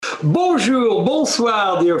Bonjour,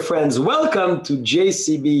 bonsoir, dear friends. Welcome to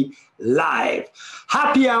JCB Live.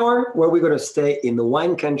 Happy hour where we're going to stay in the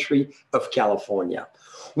wine country of California.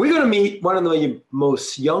 We're going to meet one of the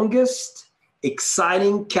most youngest,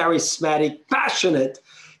 exciting, charismatic, passionate,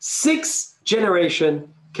 sixth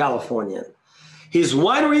generation Californian. His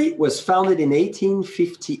winery was founded in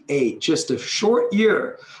 1858, just a short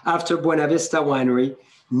year after Buena Vista Winery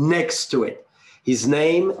next to it. His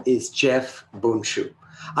name is Jeff Bundschuh.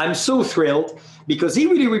 I'm so thrilled because he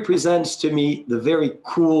really represents to me the very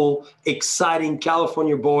cool, exciting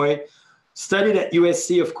California boy. Studied at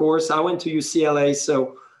USC, of course. I went to UCLA,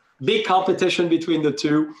 so big competition between the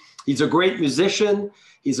two. He's a great musician.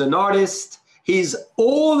 He's an artist. He's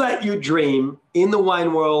all that you dream in the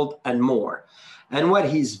wine world and more. And what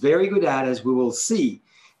he's very good at, as we will see,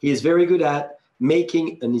 he is very good at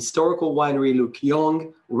making an historical winery look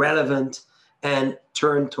young, relevant, and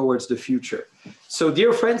turn towards the future. So,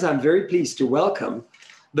 dear friends, I'm very pleased to welcome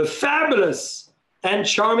the fabulous and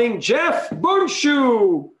charming Jeff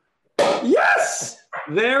Bundschuh. Yes,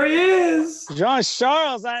 there he is.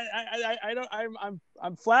 Jean-Charles, I'm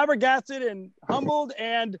flabbergasted and humbled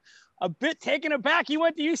and a bit taken aback. You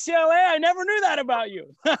went to UCLA. I never knew that about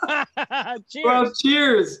you. Cheers. Well,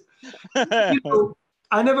 cheers.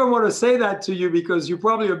 I never want to say that to you because you're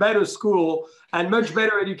probably a better school and much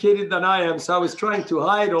better educated than I am. So I was trying to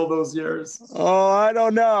hide all those years. Oh, I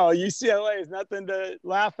don't know. UCLA is nothing to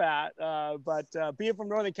laugh at. But being from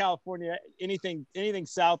Northern California, anything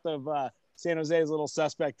south of San Jose is a little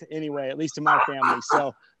suspect anyway, at least in my family.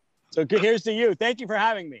 So good. Here's to you. Thank you for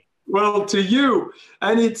having me. Well, to you.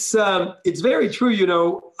 And it's very true. You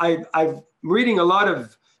know, I'm reading a lot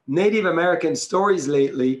of Native American stories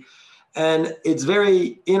lately. And it's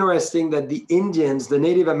very interesting that the Indians, the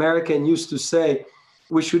Native American, used to say,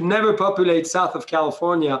 we should never populate south of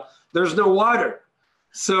California. There's no water.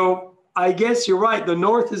 So I guess you're right. The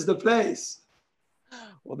north is the place.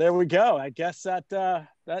 Well, there we go. I guess that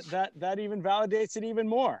even validates it even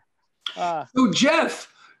more. So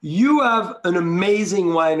Jeff, you have an amazing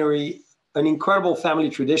winery, an incredible family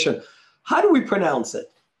tradition. How do we pronounce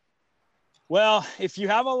it? Well, if you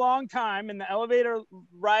have a long time and the elevator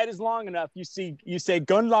ride is long enough, you say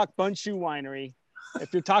Gundlach Bundschuh Winery.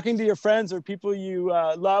 If you're talking to your friends or people you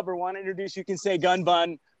love or want to introduce, you can say Gun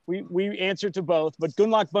Bun. We answer to both, but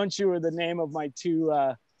Gundlach Bundschuh are the name of my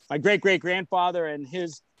my great-great-grandfather and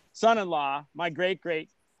his son-in-law, my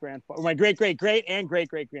great-great-grandfather, my great-great-great and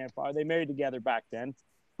great-great-grandfather. They married together back then,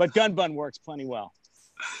 but Gun Bun works plenty well.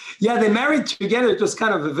 Yeah, they married together. It was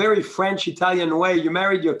kind of a very French-Italian way. You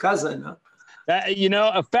married your cousin, huh?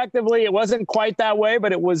 Effectively, it wasn't quite that way,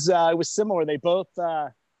 but it was similar. They both,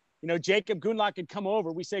 Jacob Gundlach had come over.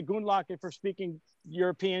 We say Gundlach if we're speaking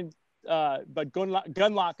European, but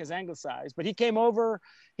Gundlach is anglicized. But he came over.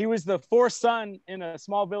 He was the fourth son in a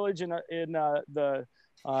small village in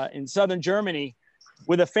southern Germany,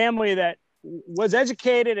 with a family that was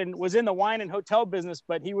educated and was in the wine and hotel business,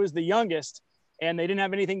 but he was the youngest, and they didn't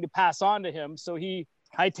have anything to pass on to him. So he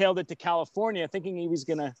hightailed it to California, thinking he was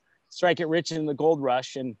going to strike it rich in the gold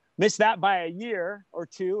rush, and missed that by a year or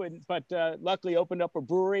two. But luckily opened up a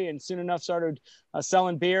brewery and soon enough started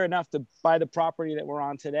selling beer enough to buy the property that we're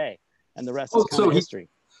on today. And the rest is kind of history.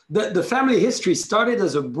 The family history started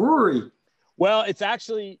as a brewery. Well, it's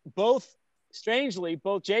actually both, strangely,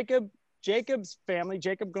 both Jacob's family,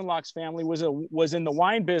 Jacob Gundlach's family was in the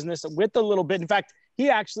wine business with a little bit. In fact, he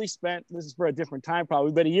actually spent, this is for a different time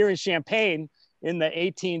probably, but a year in Champagne in the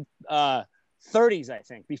 1830s, I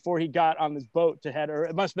think, before he got on this boat to head, or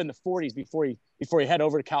it must have been the 40s before he head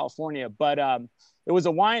over to California. But it was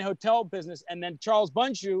a wine hotel business. And then Charles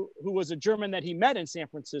Bundschuh, who was a German that he met in San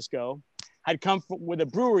Francisco, had come with a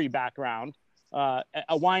brewery background, a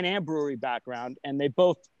wine and brewery background. And they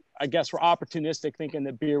both, I guess, were opportunistic, thinking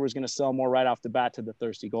that beer was going to sell more right off the bat to the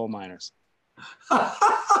thirsty gold miners.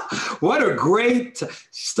 What a great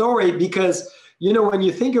story, because, you know, when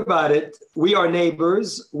you think about it, we are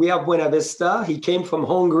neighbors. We have Buena Vista. He came from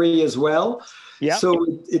Hungary as well. Yeah. So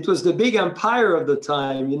it was the big empire of the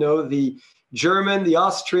time, you know, the German, the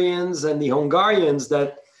Austrians, and the Hungarians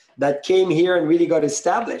that came here and really got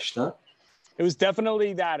established, huh? It was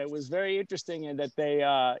definitely that. It was very interesting in that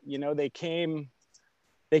they came,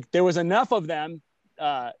 there was enough of them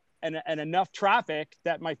and enough traffic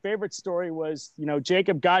that my favorite story was,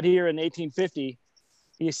 Jacob got here in 1850.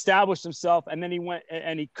 He established himself, and then he went,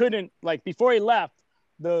 and he couldn't, before he left,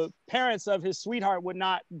 the parents of his sweetheart would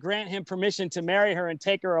not grant him permission to marry her and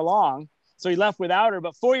take her along. So he left without her.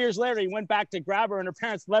 But 4 years later, he went back to grab her, and her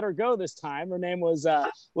parents let her go this time. Her name was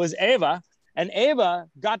Ava. And Ava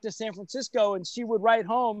got to San Francisco, and she would write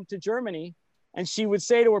home to Germany And she would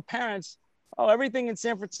say to her parents, oh, everything in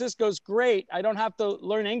San Francisco is great. I don't have to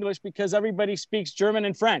learn English because everybody speaks German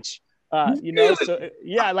and French. You know, so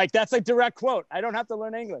yeah, like that's a direct quote. I don't have to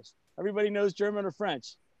learn English. Everybody knows German or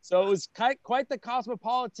French. So it was quite the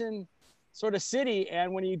cosmopolitan sort of city.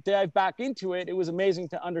 And when you dive back into it, it was amazing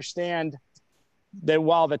to understand that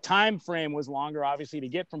while the time frame was longer, obviously, to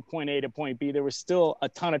get from point A to point B, there was still a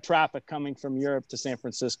ton of traffic coming from Europe to San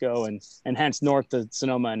Francisco and hence north to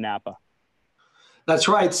Sonoma and Napa. That's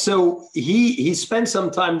right. So he spent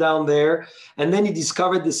some time down there, and then he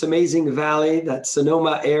discovered this amazing valley, that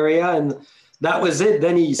Sonoma area, and that was it.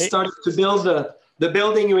 Then he started to build the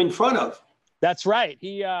building you're in front of. That's right.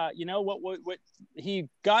 He, you know, what he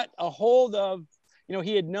got a hold of, you know,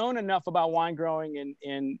 he had known enough about wine growing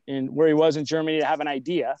in where he was in Germany to have an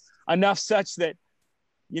idea, enough such that,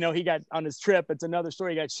 you know, he got on his trip. It's another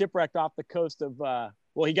story. He got shipwrecked off the coast of,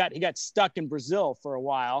 well, he got stuck in Brazil for a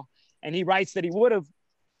while. And he writes that he would have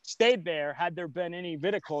stayed there had there been any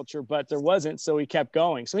viticulture, but there wasn't. So he kept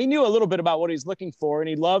going. So he knew a little bit about what he's looking for, and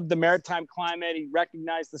he loved the maritime climate. He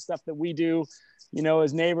recognized the stuff that we do, you know,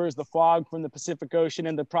 as neighbors, the fog from the Pacific Ocean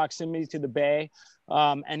and the proximity to the bay.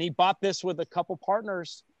 And he bought this with a couple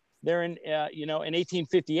partners there in, you know, in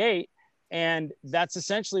 1858. And that's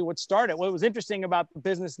essentially what started. What was interesting about the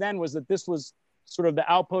business then was that this was sort of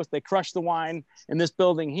the outpost. They crushed the wine in this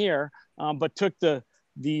building here, but took the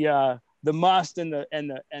must and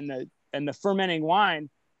the fermenting wine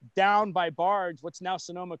down by barge, what's now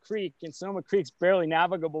Sonoma Creek. And Sonoma Creek's barely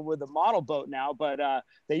navigable with a model boat now, but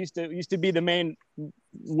they used to be the main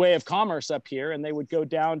way of commerce up here. And they would go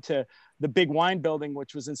down to the big wine building,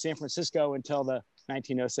 which was in San Francisco until the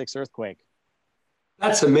 1906 earthquake.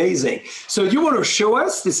 That's amazing. So you want to show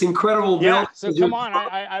us this incredible building? Yeah, so come on,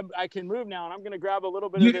 I can move now, and I'm going to grab a little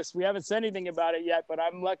bit of this. We haven't said anything about it yet, but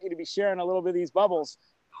I'm lucky to be sharing a little bit of these bubbles.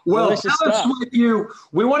 Well, tell us what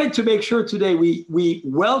we wanted to make sure today we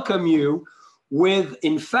welcome you with,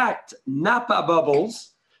 in fact, Napa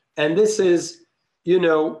bubbles. And this is, you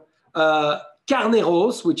know,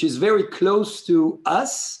 Carneros, which is very close to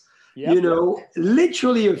us, you know,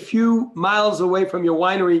 literally a few miles away from your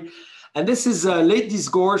winery. And this is Les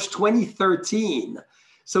Disgorges 2013.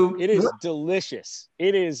 So it is delicious.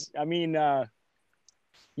 It is, I mean,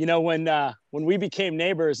 you know, when we became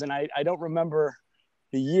neighbors, and I don't remember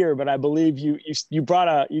the year, but I believe you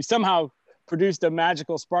somehow produced a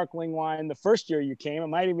magical sparkling wine the first year you came. It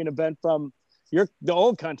might even have been from the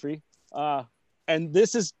old country. And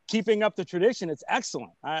this is keeping up the tradition. It's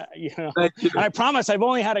excellent. You know, I promise I've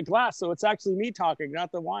only had a glass, so it's actually me talking,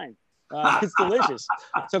 not the wine. It's delicious.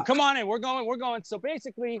 So come on in. We're going. So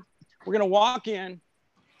basically, we're going to walk in.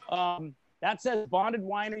 That says Bonded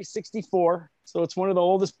Winery 64. So it's one of the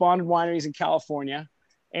oldest bonded wineries in California.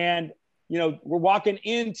 And, you know, we're walking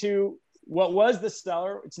into what was the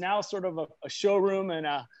cellar. It's now sort of a showroom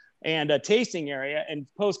and a tasting area. And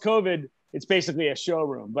post-COVID, it's basically a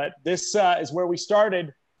showroom. But this is where we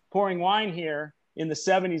started pouring wine here in the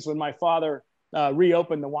 70s when my father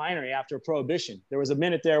reopened the winery after Prohibition. There was a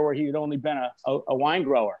minute there where he had only been a wine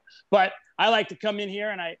grower. But I like to come in here,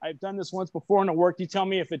 and I've done this once before and it worked. You tell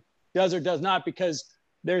me if it does or does not, because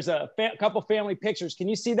there's a couple family pictures. Can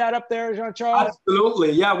you see that up there, Jean-Charles?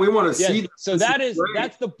 Absolutely. Yeah, we want to see that. So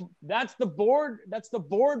that's the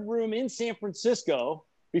boardroom in San Francisco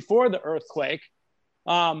before the earthquake,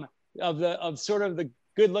 of sort of the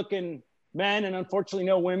good-looking men, and unfortunately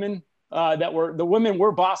no women. The women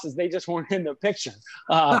were bosses. They just weren't in the picture.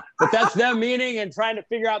 But that's them meeting and trying to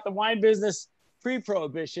figure out the wine business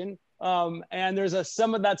pre-Prohibition. And there's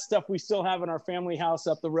some of that stuff we still have in our family house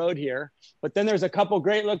up the road here. But then there's a couple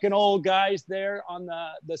great looking old guys there on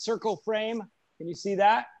the circle frame. Can you see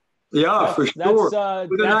that? Yeah, for sure.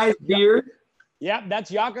 With a nice beard. Yeah, that's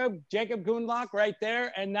Jacob Gundlach right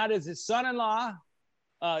there. And that is his son-in-law,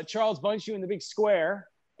 Charles Bundschuh, in the big square.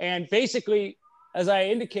 And basically, as I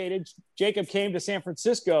indicated, Jacob came to San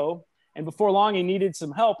Francisco, and before long he needed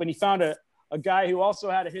some help, and he found a guy who also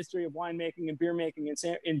had a history of winemaking and beer making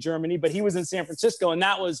in Germany, but he was in San Francisco, and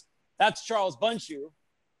that's Charles Bundschuh.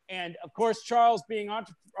 And of course, Charles, being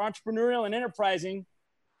entrepreneurial and enterprising,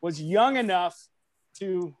 was young enough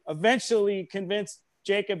to eventually convince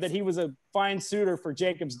Jacob that he was a fine suitor for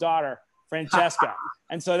Jacob's daughter, Francesca.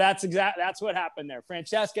 And so that's what happened there.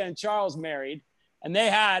 Francesca and Charles married, and they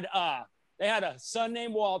had a son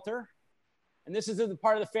named Walter. And this is the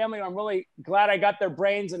part of the family where I'm really glad I got their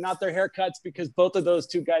brains and not their haircuts, because both of those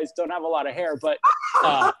two guys don't have a lot of hair. But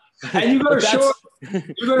and you gotta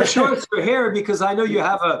show us your hair, because I know you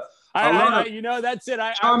have a lot of you know, that's it.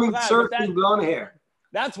 charming surfing blonde hair.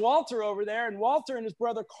 that's Walter over there. And Walter and his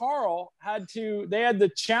brother Carl had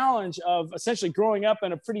the challenge of essentially growing up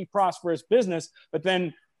in a pretty prosperous business, but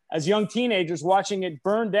then as young teenagers watching it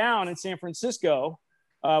burn down in San Francisco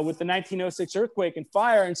with the 1906 earthquake and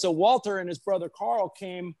fire. And so Walter and his brother Carl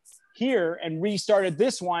came here and restarted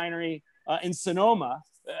this winery in Sonoma,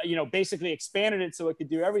 basically expanded it so it could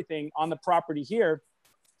do everything on the property here.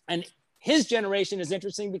 And his generation is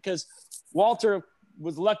interesting because Walter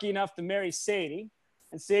was lucky enough to marry Sadie,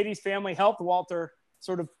 and Sadie's family helped Walter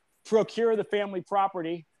sort of procure the family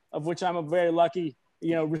property, of which I'm a very lucky,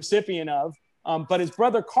 recipient of. But his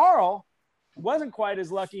brother Carl wasn't quite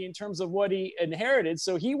as lucky in terms of what he inherited.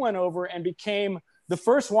 So he went over and became the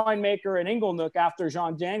first winemaker in Inglenook after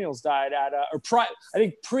John Daniels died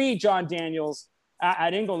pre John Daniels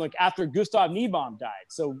at Inglenook after Gustav Niebaum died.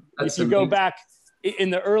 So if you go back in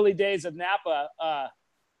the early days of Napa,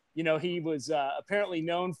 he was apparently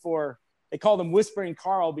known for, they called him Whispering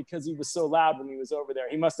Carl because he was so loud when he was over there.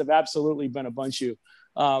 He must have absolutely been a bunchu.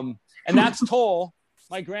 And that's Toll,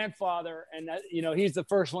 my grandfather. And, he's the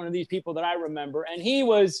first one of these people that I remember. And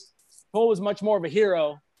Toll was much more of a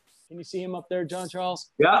hero. Can you see him up there, John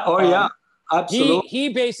Charles? Yeah. Oh, yeah. Absolutely. He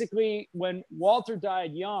basically, when Walter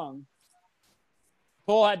died young,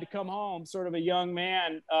 Toll had to come home, sort of a young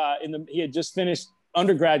man. He had just finished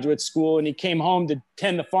undergraduate school, and he came home to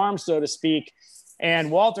tend the farm, so to speak. And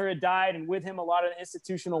Walter had died, and with him a lot of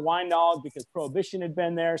institutional wine knowledge because Prohibition had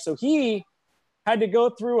been there. So he had to go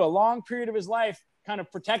through a long period of his life kind of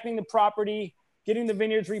protecting the property, getting the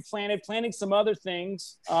vineyards replanted, planting some other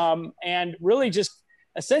things, and really just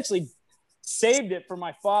essentially saved it for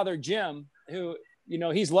my father, Jim, who,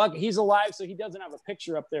 he's lucky. He's alive, so he doesn't have a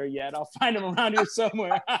picture up there yet. I'll find him around here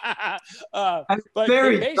somewhere. But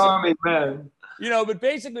very charming man. But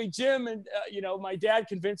basically Jim and, my dad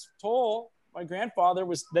convinced Toll, my grandfather,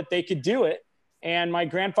 was that they could do it. And my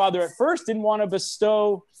grandfather at first didn't want to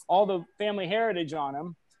bestow all the family heritage on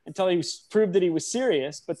him until he proved that he was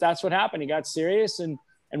serious. But that's what happened. He got serious. And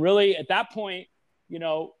really at that point,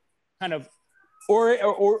 kind of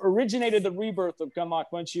originated the rebirth of Gundlach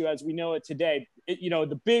Bunchu as we know it today.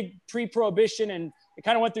 The big pre-Prohibition, and it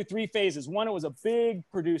kind of went through three phases. One, it was a big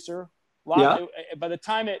producer. By the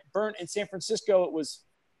time it burnt in San Francisco, it was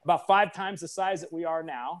about 5 times the size that we are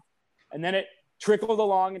now. And then it trickled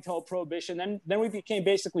along until Prohibition. Then we became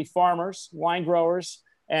basically farmers, wine growers,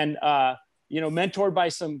 and mentored by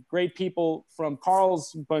some great people from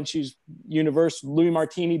Carl's Bunchu's universe, Louis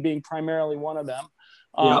Martini being primarily one of them.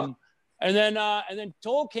 And then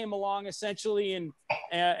Toll came along essentially and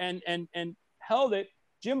held it.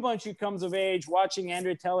 Jim Bunchu comes of age watching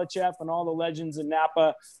Andrei Telechev and all the legends in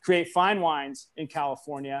Napa create fine wines in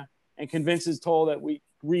California, and convinces Toll that we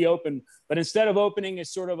reopen. But instead of opening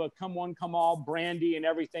as sort of a come one, come all brandy and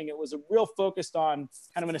everything, it was a real focused on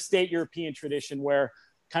kind of an estate European tradition where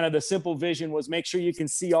kind of the simple vision was make sure you can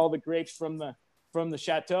see all the grapes from the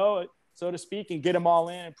chateau, so to speak, and get them all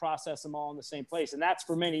in and process them all in the same place. And that's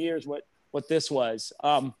for many years what this was.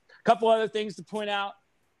 A couple other things to point out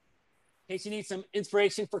in case you need some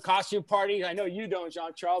inspiration for costume parties. I know you don't,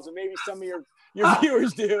 Jean Charles, and maybe some of your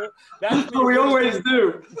viewers do. We always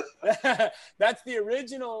do. That's the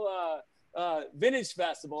original Vintage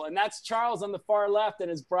Festival, and that's Charles on the far left and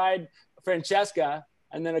his bride Francesca,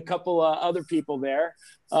 and then a couple other people there.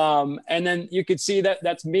 And then you could see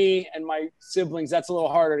that's me and my siblings. That's a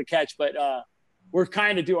little harder to catch, but we're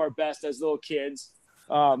kind of do our best as little kids.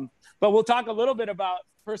 But we'll talk a little bit about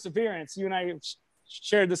perseverance. You and I have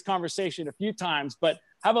shared this conversation a few times, but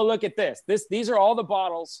have a look at this. These are all the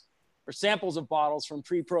bottles or samples of bottles from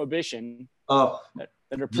pre-Prohibition that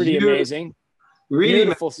are pretty amazing. Really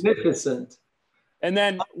beautiful, magnificent. And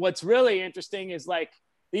then what's really interesting is like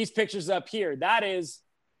these pictures up here. That is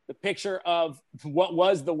the picture of what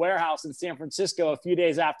was the warehouse in San Francisco a few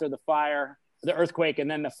days after the earthquake, and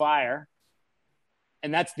then the fire.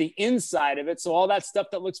 And that's the inside of it. So all that stuff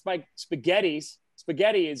that looks like spaghetti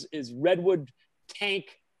is redwood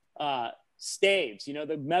tank staves,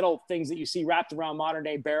 the metal things that you see wrapped around modern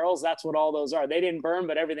day barrels. That's what all those are. They didn't burn,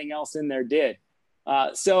 but everything else in there did.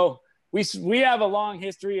 So we have a long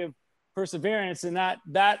history of perseverance, and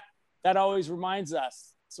that always reminds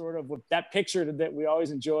us sort of with that picture that we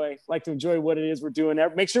always like to enjoy what it is we're doing there.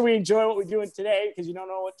 Make sure we enjoy what we're doing today, because you don't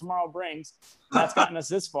know what tomorrow brings. That's gotten us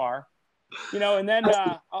this far, and then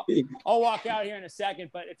I'll walk out here in a second,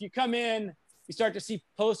 but if you come in, you start to see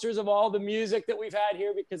posters of all the music that we've had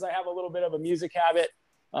here, because I have a little bit of a music habit.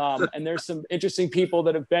 And there's some interesting people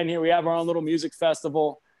that have been here. We have our own little music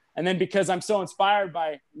festival. And then because I'm so inspired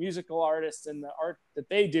by musical artists and the art that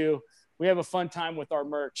they do, we have a fun time with our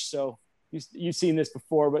merch. So you've seen this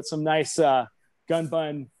before, but some nice gun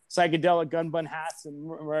bun, psychedelic gun bun hats and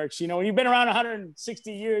merch. You know, when you've been around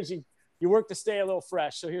 160 years, you work to stay a little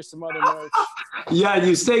fresh. So here's some other merch. Yeah,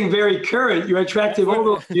 you're staying very current. You're attractive all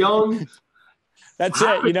those young. That's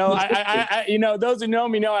it. You know, I you know, those who know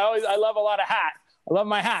me know I love a lot of hats. I love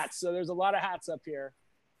my hats. So there's a lot of hats up here.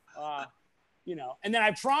 You know, and then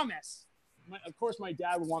I promise, of course, my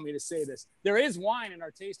dad would want me to say this. There is wine in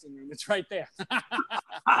our tasting room. It's right there.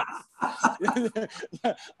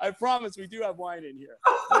 I promise we do have wine in here.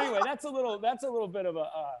 But anyway, that's a little bit of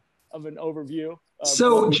an overview.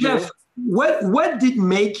 So Jeff, what did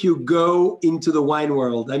make you go into the wine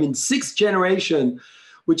world? I mean, sixth generation,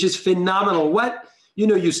 which is phenomenal.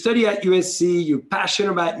 You study at USC, you're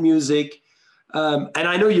passionate about music. And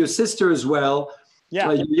I know your sister as well. Yeah.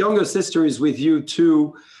 Your younger sister is with you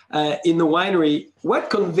too in the winery. What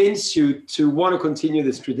convinced you to want to continue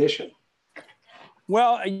this tradition?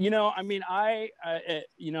 Well, you know, I mean,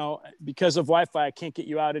 you know, because of Wi-Fi, I can't get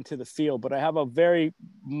you out into the field, but I have a very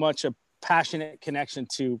much a passionate connection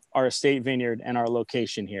to our estate vineyard and our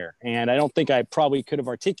location here. And I don't think I probably could have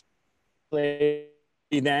articulated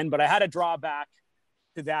then, but I had a drawback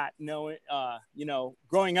to that, you know,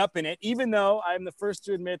 growing up in it, even though I'm the first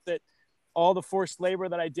to admit that all the forced labor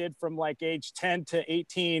that I did from like age 10 to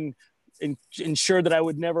 18 ensured that I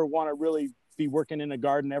would never want to really be working in a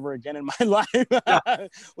garden ever again in my life.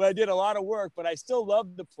 Well, I did a lot of work, but I still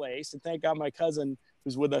loved the place. And thank God my cousin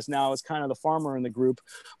who's with us now is kind of the farmer in the group.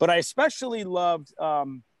 But I especially loved, it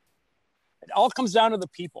all comes down to the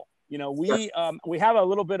people. You know, we have a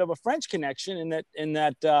little bit of a French connection in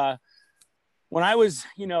that when I was,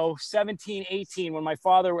 you know, 17, 18, when my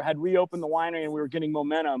father had reopened the winery and we were getting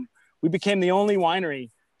momentum, we became the only winery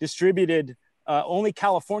distributed, only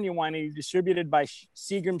California winery distributed by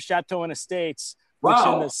Seagram Chateau and Estates, which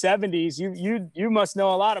in the 70s, you must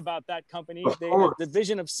know a lot about that company. They had a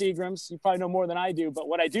division of Seagrams. You probably know more than I do. But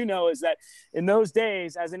what I do know is that in those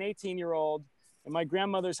days, as an 18-year-old in my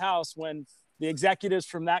grandmother's house, when the executives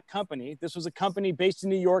from that company, this was a company based in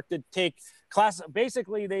New York that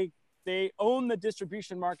basically they own the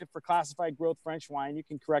distribution market for classified growth French wine. You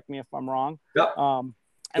can correct me if I'm wrong. Yep.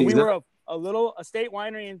 And we were a little estate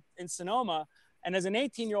winery in Sonoma. And as an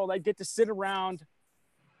 18-year-old, I'd get to sit around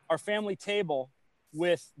our family table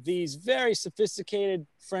with these very sophisticated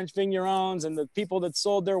French vignerons and the people that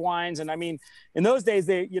sold their wines. And I mean, in those days,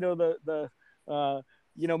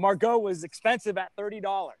 Margaux was expensive at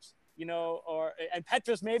 $30. You know, and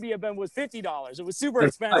Petrus maybe was $50. It was super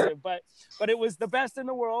expensive, but it was the best in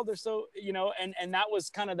the world. Or so, you know, and that was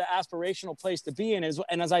kind of the aspirational place to be in.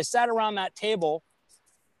 And as I sat around that table,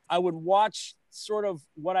 I would watch sort of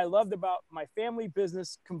what I loved about my family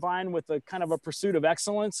business combined with a kind of a pursuit of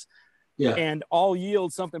excellence. Yeah. And all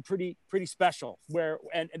yield something pretty special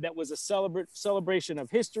and that was a celebration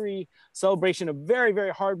of history, celebration of very,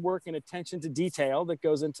 very hard work and attention to detail that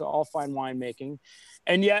goes into all fine winemaking.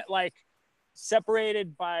 And yet like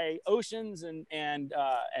separated by oceans and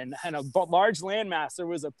a large landmass, there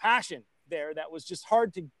was a passion there that was just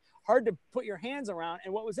hard to put your hands around.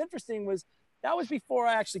 And what was interesting was that was before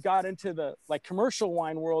I actually got into the like commercial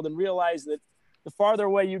wine world and realized that the farther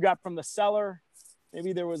away you got from the cellar,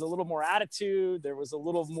 maybe there was a little more attitude. There was a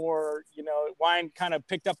little more, you know, wine kind of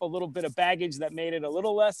picked up a little bit of baggage that made it a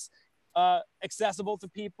little less accessible to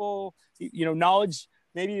people. You know, knowledge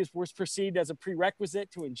maybe was perceived as a prerequisite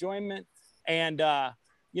to enjoyment. And,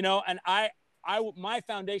 you know, and my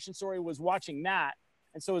foundation story was watching that.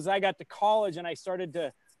 And so as I got to college and I started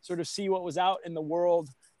to sort of see what was out in the world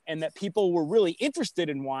and that people were really interested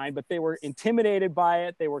in wine, but they were intimidated by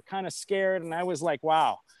it. They were kind of scared. And I was like,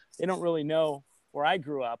 wow, they don't really know where I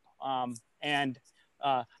grew up.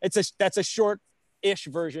 That's a short-ish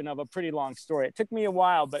version of a pretty long story. It took me a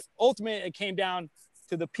while, but ultimately it came down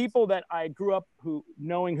to the people that I grew up who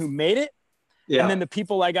made it. Yeah. And then the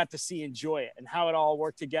people I got to see enjoy it and how it all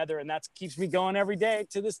worked together. And that keeps me going every day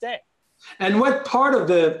to this day. And what part of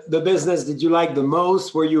the business did you like the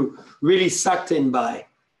most? Were you really sucked in by?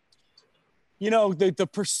 You know, the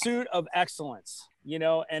pursuit of excellence, you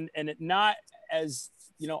know, and it not as,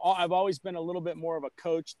 you know, I've always been a little bit more of a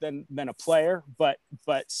coach than a player, but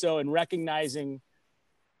so in recognizing,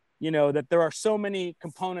 you know, that there are so many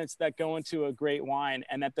components that go into a great wine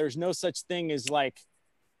and that there's no such thing as like,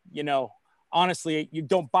 you know, honestly, you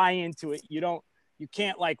don't buy into it. You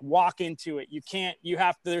can't like walk into it.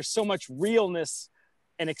 There's so much realness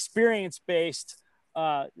and experience-based,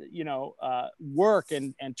 work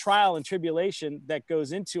and trial and tribulation that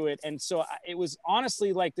goes into it. And so it was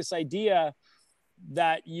honestly like this idea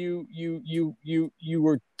that you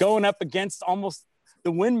were going up against almost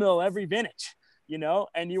the windmill every vintage. you know,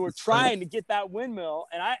 and you were trying to get that windmill.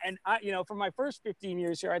 And I, you know, for my first 15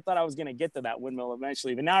 years here, I thought I was going to get to that windmill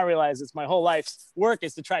eventually, but now I realize it's my whole life's work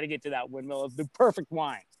is to try to get to that windmill of the perfect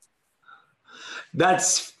wine.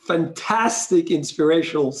 That's fantastic,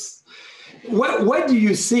 inspirational. What do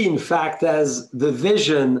you see, in fact, as the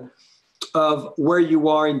vision of where you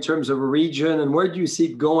are in terms of a region, and where do you see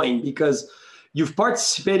it going? Because you've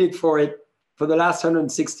participated for it for the last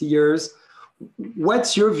 160 years.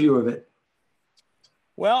 What's your view of it?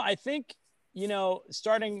 Well, I think, you know,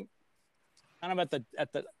 starting kind of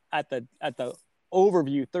at the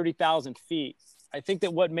overview, 30,000 feet, I think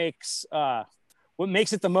that what makes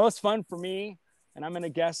it the most fun for me, and I'm going to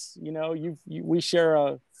guess, you know, we share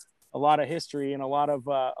a lot of history and a lot of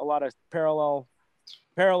parallel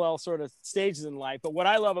sort of stages in life. But what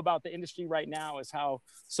I love about the industry right now is how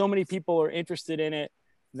so many people are interested in it,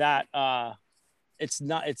 that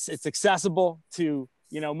it's accessible to,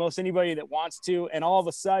 you know, most anybody that wants to. And all of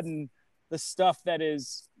a sudden, the stuff that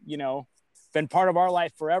is, you know, been part of our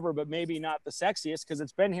life forever, but maybe not the sexiest because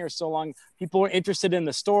it's been here so long, people are interested in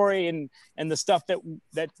the story and the stuff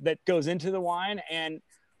that goes into the wine. And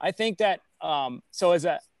I think that so as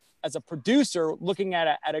a producer looking at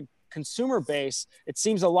a consumer base, it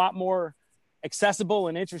seems a lot more accessible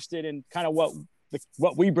and interested in kind of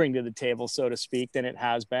what we bring to the table, so to speak, than it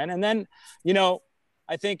has been. And then, you know,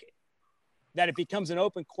 I think that it becomes an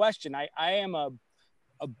open question. I am a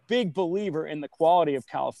big believer in the quality of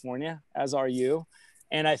California, as are you.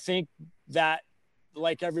 And I think that,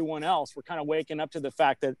 like everyone else, we're kind of waking up to the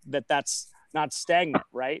fact that that's not stagnant,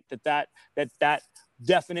 right? That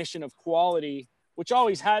definition of quality, which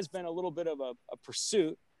always has been a little bit of a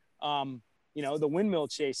pursuit, you know, the windmill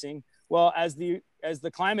chasing. Well, as the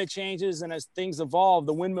climate changes and as things evolve,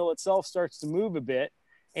 the windmill itself starts to move a bit,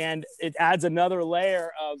 and it adds another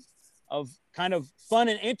layer of kind of fun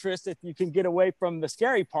and interest if you can get away from the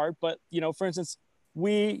scary part. But, you know, for instance,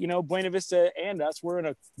 we, you know, Buena Vista and us, we're in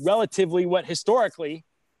a relatively what historically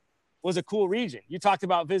was a cool region. You talked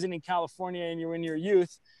about visiting California and you're in your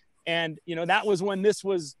youth, and, you know, that was when this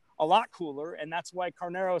was a lot cooler. And that's why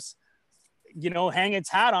Carneros, you know, hang its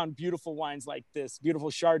hat on beautiful wines like this,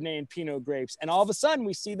 beautiful Chardonnay and Pinot grapes. And all of a sudden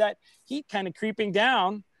we see that heat kind of creeping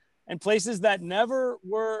down, and places that never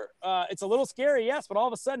were, it's a little scary, yes, but all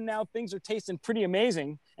of a sudden now things are tasting pretty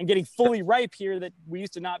amazing and getting fully ripe here that we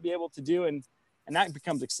used to not be able to do. And that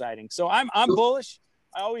becomes exciting. So I'm bullish.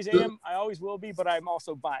 I always am. I always will be, but I'm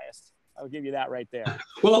also biased. I'll give you that right there.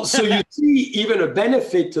 Well, so you see even a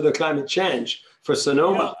benefit to the climate change for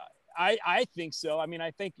Sonoma? You know, I think so. I mean,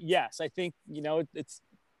 I think, yes, I think, you know, it's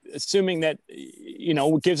assuming that, you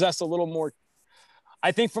know, it gives us a little more.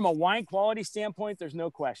 I think from a wine quality standpoint, there's no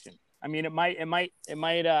question. I mean, it might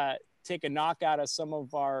take a knock out of some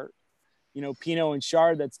of our, you know, Pinot and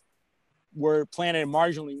Chard were planted in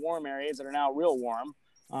marginally warm areas that are now real warm.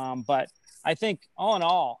 But I think all in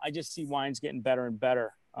all, I just see wines getting better and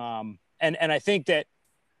better. And I think that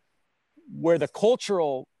where the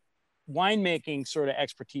cultural winemaking sort of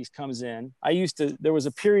expertise comes in, there was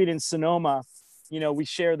a period in Sonoma, you know, we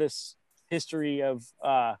share this history of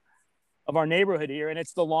our neighborhood here, and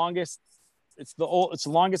it's the longest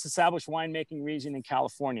established winemaking region in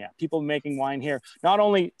California. People making wine here, not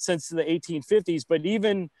only since the 1850s, but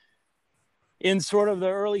even in sort of the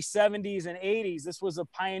early 70s and 80s. This was a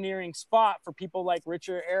pioneering spot for people like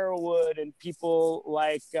Richard Arrowood and people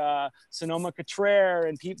like Sonoma-Cutrer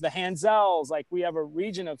and the Hanzels. Like, we have a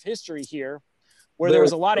region of history here where there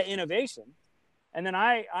was a lot of innovation. And then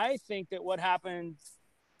I think that what happened,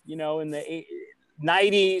 you know, in the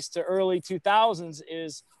 90s to early 2000s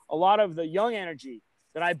is a lot of the young energy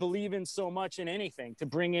that I believe in so much in anything, to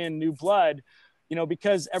bring in new blood, you know,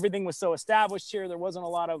 because everything was so established here. There wasn't a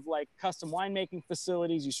lot of like custom winemaking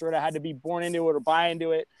facilities. You sort of had to be born into it or buy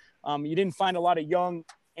into it. You didn't find a lot of young,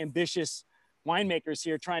 ambitious winemakers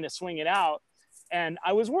here trying to swing it out. And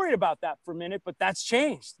I was worried about that for a minute, but that's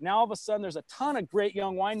changed. Now, all of a sudden, there's a ton of great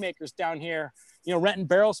young winemakers down here, you know, renting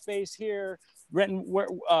barrel space here, renting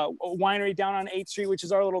a winery down on 8th Street, which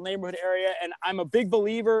is our little neighborhood area. And I'm a big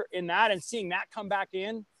believer in that, and seeing that come back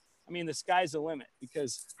in. I mean, the sky's the limit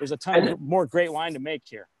because there's a ton more great wine to make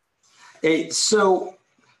here. Hey, so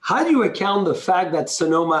how do you account the fact that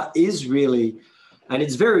Sonoma is really, and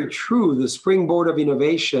it's very true, the springboard of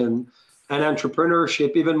innovation and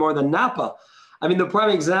entrepreneurship, even more than Napa? I mean, the prime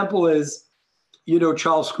example is, you know,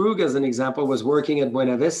 Charles Krug, as an example, was working at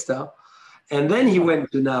Buena Vista, and then he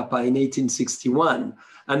went to Napa in 1861,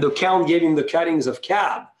 and the Count gave him the cuttings of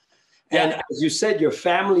Cab. And as you said, your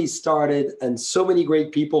family started, and so many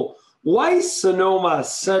great people. Why is Sonoma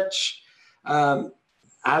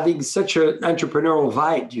having such an entrepreneurial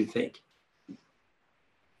vibe, do you think?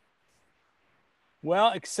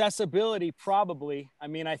 Well, accessibility, probably. I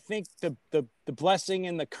mean, I think the blessing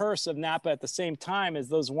and the curse of Napa at the same time is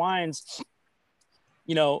those wines,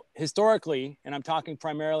 you know, historically, and I'm talking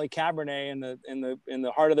primarily Cabernet in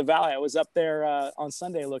the heart of the valley. I was up there on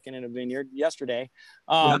Sunday looking at a vineyard yesterday.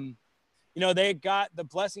 Yeah. You know, they got the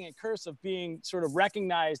blessing and curse of being sort of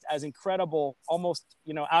recognized as incredible, almost,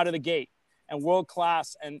 you know, out of the gate and world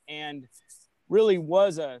class, and really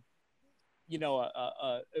was a, you know,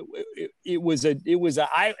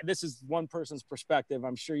 this is one person's perspective.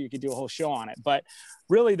 I'm sure you could do a whole show on it, but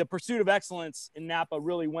really the pursuit of excellence in Napa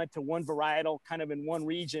really went to one varietal, kind of in one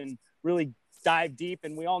region, really dive deep.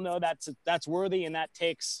 And we all know that's worthy, and that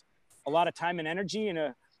takes a lot of time and energy.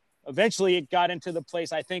 And eventually it got into the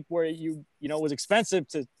place, I think, where you know, it was expensive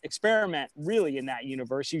to experiment really in that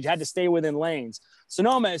universe. You had to stay within lanes.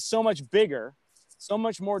 Sonoma is so much bigger, so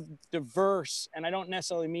much more diverse, and I don't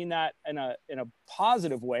necessarily mean that in a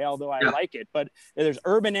positive way, although I like it. But there's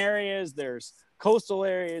urban areas, there's coastal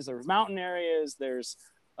areas, there's mountain areas, there's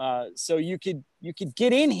so you could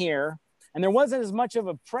get in here, and there wasn't as much of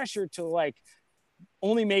a pressure to like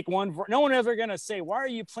only make one. No one ever gonna say, why are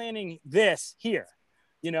you planting this here?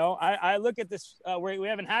 You know, I look at this, we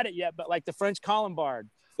haven't had it yet, but like the French Colombard.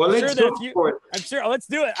 Well, let's go for it. Let's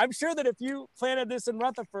do it. I'm sure that if you planted this in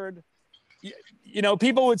Rutherford, you know,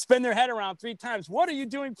 people would spin their head around 3 times. What are you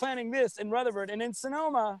doing planting this in Rutherford? And in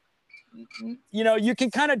Sonoma, you know, you can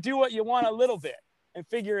kind of do what you want a little bit and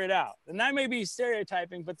figure it out. And that may be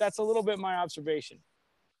stereotyping, but that's a little bit my observation.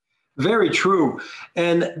 Very true.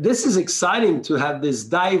 And this is exciting to have this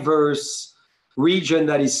diverse region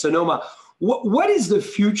that is Sonoma. What is the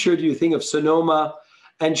future, do you think, of Sonoma?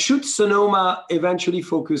 And should Sonoma eventually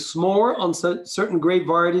focus more on certain grape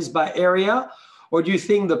varieties by area? Or do you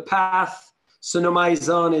think the path Sonoma is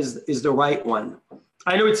on is the right one?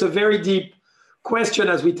 I know it's a very deep question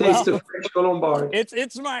as we taste the French Colombard.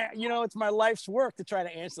 It's my, you know, it's my life's work to try to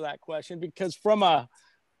answer that question, because from a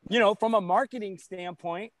marketing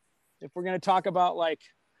standpoint, if we're going to talk about like,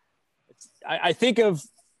 I think of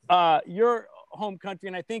your home country,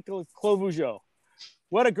 and I think of Clos Vougeot.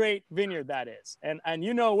 What a great vineyard that is. And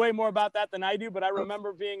you know way more about that than I do, but I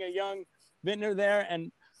remember being a young vintner there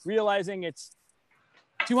and realizing it's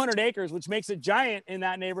 200 acres, which makes it giant in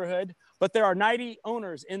that neighborhood, but there are 90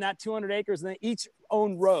 owners in that 200 acres, and they each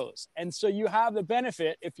own rows. And so you have the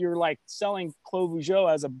benefit, if you're like selling Clos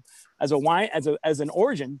Vougeot as a wine, as an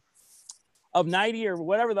origin, of 90 or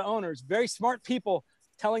whatever the owners, very smart people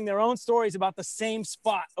telling their own stories about the same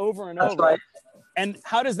spot over and over. Right. And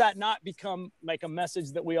how does that not become like a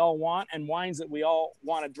message that we all want, and wines that we all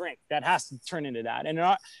want to drink? That has to turn into that.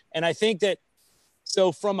 And I think that,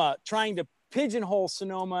 so from trying to pigeonhole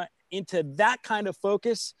Sonoma into that kind of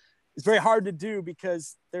focus is very hard to do,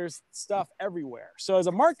 because there's stuff everywhere. So as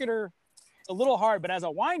a marketer, it's a little hard, but as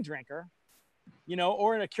a wine drinker, you know,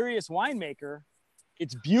 or in a curious winemaker,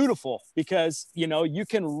 it's beautiful, because, you know, you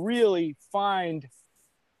can really find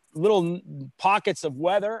little pockets of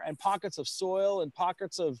weather and pockets of soil and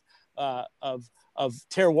pockets of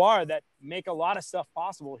terroir that make a lot of stuff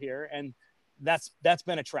possible here. And that's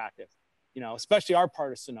been attractive, you know, especially our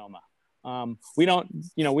part of Sonoma. We don't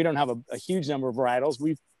have a huge number of varietals.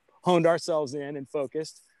 We've honed ourselves in and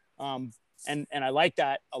focused. And I like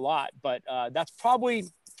that a lot, but that's probably,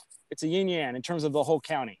 it's a yin yang in terms of the whole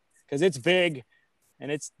county, because it's big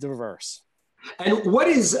and it's diverse. And what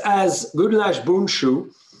is, as Grenache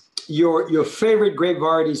Bundschuh, your favorite grape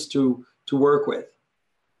varieties to work with?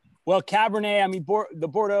 Well, Cabernet, I mean, the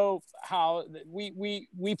Bordeaux, how we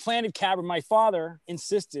planted Cabernet. My father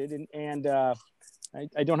insisted, and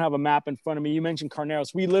I don't have a map in front of me. You mentioned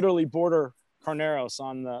Carneros. We literally border Carneros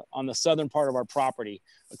on the southern part of our property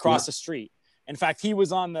across the street. In fact, he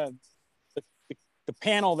was on the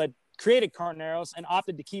panel that created Carneros and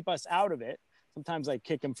opted to keep us out of it. Sometimes I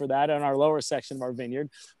kick him for that on our lower section of our vineyard.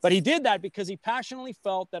 But he did that because he passionately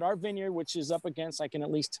felt that our vineyard, which is up against, I can at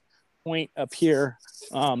least point up here.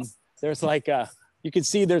 There's like you can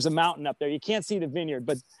see there's a mountain up there. You can't see the vineyard,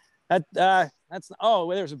 but there's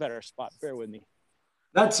a better spot. Bear with me.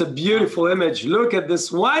 That's a beautiful image. Look at this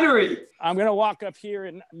winery. I'm going to walk up here,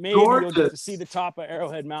 and maybe you'll get to see the top of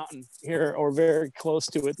Arrowhead Mountain here, or very close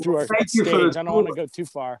to it through our stage. I don't want to go too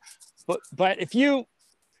far. But if you,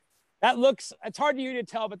 it's hard for you to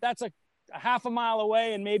tell, but that's a half a mile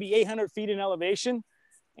away and maybe 800 feet in elevation.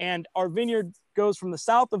 And our vineyard goes from the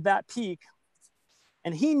south of that peak.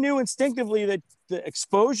 And he knew instinctively that the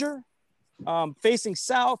exposure facing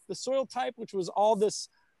south, the soil type, which was all this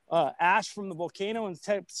ash from the volcano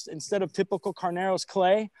instead of typical Carneros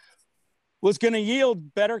clay, was going to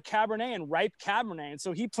yield better Cabernet and ripe Cabernet. And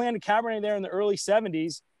so he planted Cabernet there in the early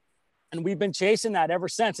 70s. And we've been chasing that ever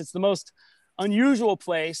since. It's the most unusual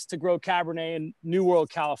place to grow Cabernet in New World,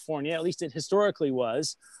 California. At least it historically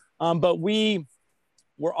was. But we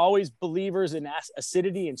were always believers in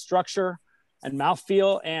acidity and structure and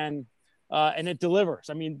mouthfeel, and it delivers.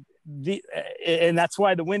 I mean, and that's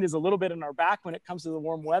why the wind is a little bit in our back when it comes to the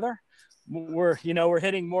warm weather. We're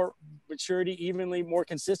hitting more maturity evenly, more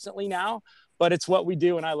consistently now, but it's what we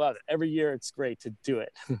do, and I love it. Every year, it's great to do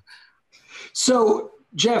it. So,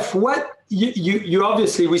 Jeff, what you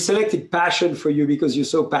obviously, we selected passion for you because you're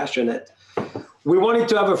so passionate. We wanted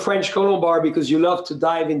to have a French Colomb bar because you love to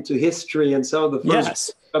dive into history and some of the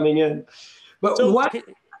first coming in. But so, what?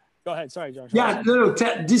 Go ahead. Sorry, Josh. Yeah, no.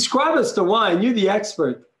 Describe us the wine. You're the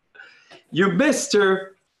expert. You're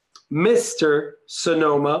Mr.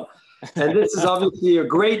 Sonoma, and this is obviously a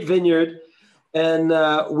great vineyard. And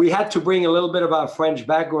we had to bring a little bit of our French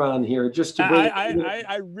background here, just to bring.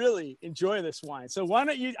 I really enjoy this wine. So why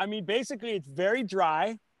don't you? I mean, basically, it's very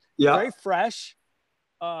dry, very fresh.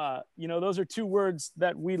 Those are two words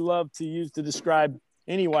that we love to use to describe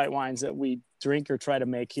any white wines that we drink or try to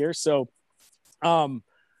make here. So,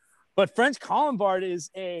 but French Colombard is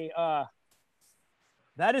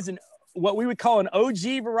what we would call an OG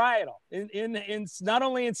varietal in not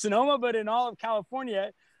only in Sonoma but in all of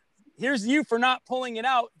California. Here's you for not pulling it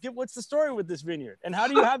out. What's the story with this vineyard, and how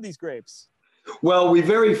do you have these grapes? Well, we're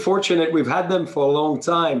very fortunate. We've had them for a long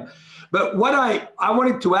time. But what I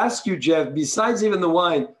wanted to ask you, Jeff, besides even the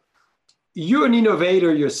wine, you're an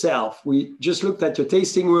innovator yourself. We just looked at your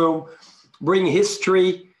tasting room, bring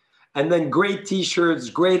history, and then great T-shirts,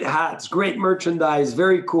 great hats, great merchandise,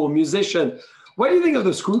 very cool musician. What do you think of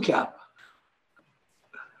the screw cap?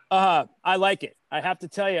 I like it. I have to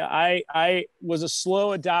tell you, I was a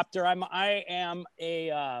slow adopter.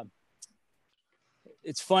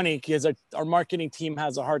 It's funny because our marketing team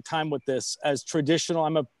has a hard time with this as traditional.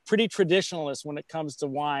 I'm a pretty traditionalist when it comes to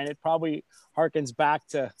wine. It probably harkens back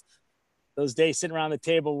to those days sitting around the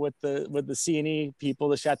table with the C&E people,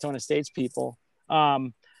 the Chateau and Estates people.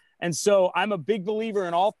 And so I'm a big believer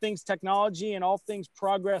in all things technology and all things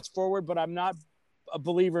progress forward, but I'm not a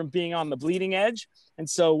believer in being on the bleeding edge. And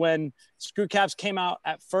so when screw caps came out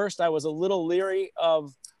at first, I was a little leery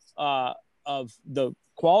of the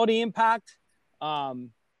quality impact, a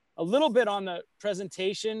little bit on the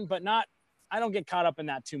presentation, but I don't get caught up in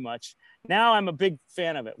that too much. Now I'm a big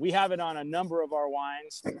fan of it. We have it on a number of our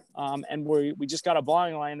wines, and we just got a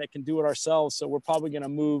bottling line that can do it ourselves. So we're probably going to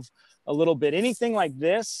move a little bit. Anything like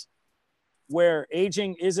this, where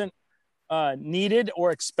aging isn't needed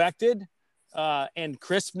or expected, and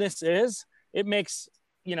crispness it makes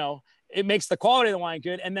the quality of the wine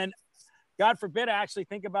good. And then, God forbid, I actually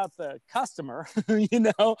think about the customer.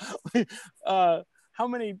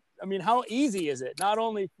 How easy is it? Not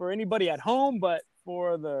only for anybody at home, but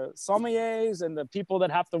for the sommeliers and the people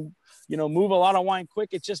that have to, move a lot of wine quick.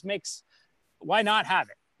 It just makes, why not have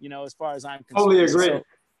it? As far as I'm concerned. Totally agree.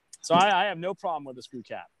 So I have no problem with the screw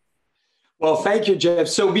cap. Well, thank you, Jeff.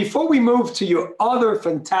 So before we move to your other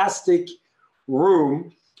fantastic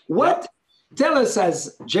room, tell us,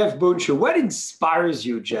 as Jeff Boonscher, what inspires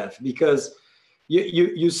you, Jeff? Because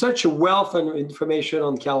you're such a wealth of information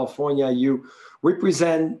on California. You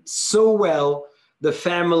represent so well the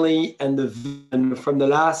family and the vision from the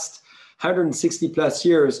last 160 plus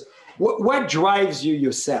years. What drives you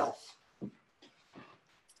yourself?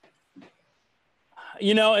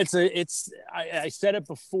 I said it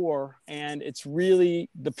before, and it's really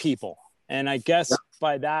the people. And I guess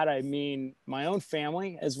by that, I mean my own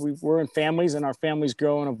family, as we're in families and our families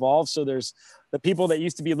grow and evolve. So there's the people that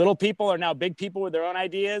used to be little people are now big people with their own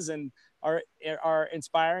ideas and are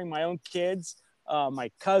inspiring my own kids, my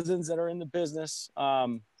cousins that are in the business.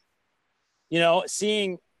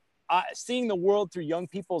 Seeing the world through young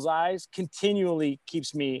people's eyes continually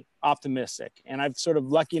keeps me optimistic. And I've sort of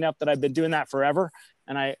lucky enough that I've been doing that forever.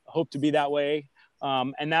 And I hope to be that way.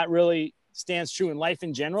 And that really stands true in life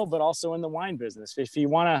in general, but also in the wine business. If you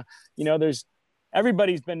want to,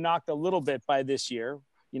 everybody's been knocked a little bit by this year.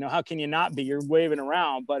 How can you not be? You're waving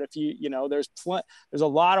around. But if there's a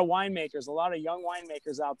lot of winemakers, a lot of young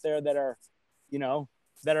winemakers out there that are,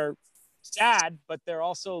 that are sad, but they're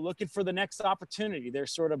also looking for the next opportunity. They're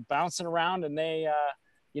sort of bouncing around, and they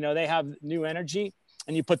have new energy.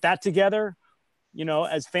 And you put that together,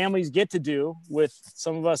 as families get to do with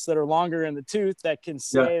some of us that are longer in the tooth that can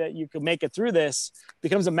say that you can make it through this,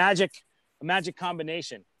 becomes a magic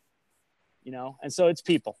combination, and so it's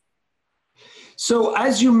people. So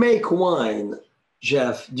as you make wine,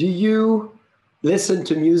 Jeff, do you listen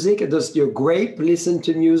to music? Does your grape listen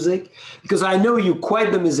to music? Because I know you're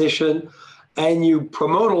quite the musician and you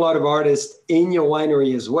promote a lot of artists in your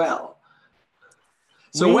winery as well.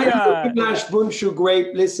 So when did Nash Bundschuh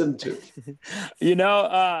grape listen to? You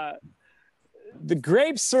know, the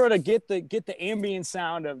grapes sort of get the ambient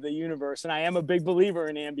sound of the universe, and I am a big believer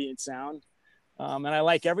in ambient sound. And I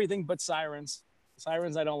like everything but sirens.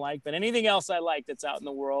 Sirens I don't like, but anything else I like that's out in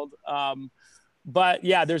the world. But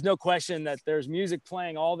yeah, there's no question that there's music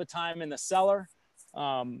playing all the time in the cellar.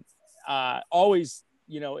 Always,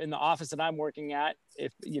 you know, in the office that I'm working at,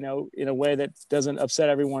 if, you know, in a way that doesn't upset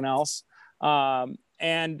everyone else. You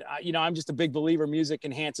know, I'm just a big believer music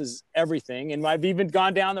enhances everything. And I've even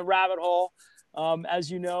gone down the rabbit hole, as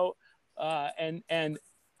you know, and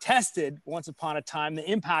tested once upon a time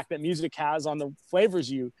the impact that music has on the flavors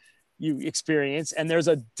you experience. And there's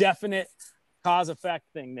a definite cause effect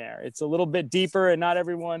thing there. It's a little bit deeper, and not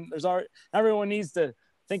everyone needs to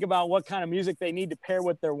think about what kind of music they need to pair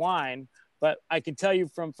with their wine. But I can tell you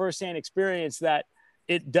from firsthand experience that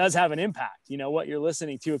it does have an impact, you know, what you're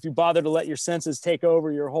listening to, if you bother to let your senses take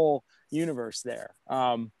over your whole universe there.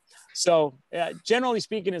 Generally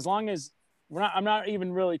speaking, as long as I'm not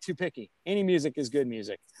even really too picky, any music is good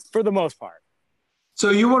music for the most part. So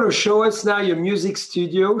you want to show us now your music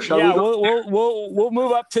studio? Shall we? We'll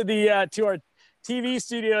move up to the to our TV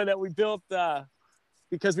studio that we built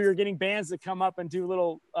because we were getting bands to come up and do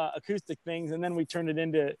little acoustic things, and then we turned it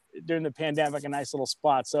into, during the pandemic, a nice little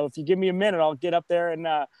spot. So if you give me a minute, I'll get up there, and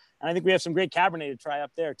I think we have some great Cabernet to try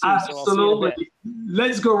up there too. Absolutely. So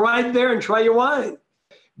let's go right there and try your wine.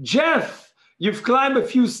 Jeff, you've climbed a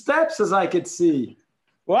few steps, as I could see.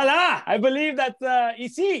 Voila! I believe that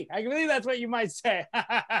ici. I believe that's what you might say.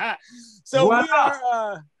 So wow. We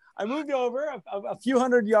are. I moved over a few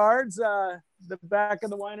hundred yards. The back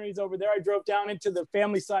of the winery is over there. I drove down into the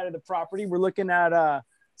family side of the property. We're looking at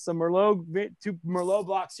two Merlot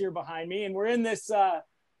blocks here behind me, and we're in this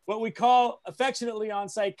what we call affectionately on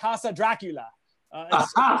site Casa Dracula.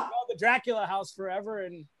 It's called the Dracula House forever,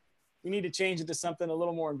 and we need to change it to something a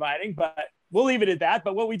little more inviting, but we'll leave it at that.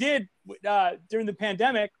 But what we did during the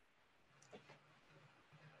pandemic,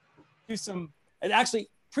 it actually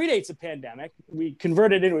predates the pandemic. We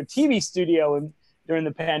converted into a TV studio during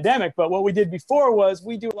the pandemic. But what we did before was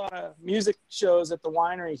we do a lot of music shows at the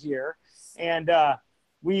winery here. And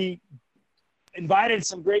we invited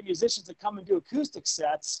some great musicians to come and do acoustic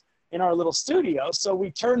sets in our little studio. So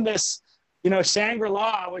we turned this, you know,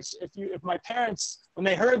 Shangri-La, which if my parents, when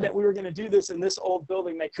they heard that we were going to do this in this old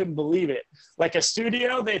building, they couldn't believe it. Like a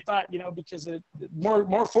studio, they thought, you know, because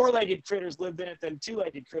more four-legged critters lived in it than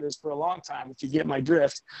two-legged critters for a long time, if you get my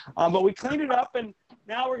drift. But we cleaned it up, and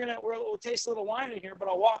now we'll taste a little wine in here. But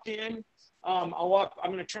I'll walk in, I'm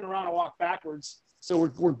going to turn around and walk backwards. So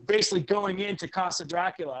we're basically going into Casa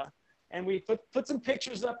Dracula, and we put some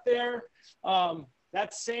pictures up there.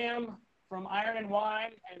 That's Sam from Iron and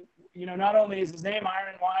Wine, and you know, not only is his name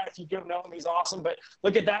Iron and Wine, if you don't know him, he's awesome. But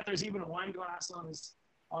look at that, there's even a wine glass on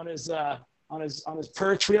his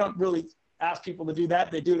perch. We don't really ask people to do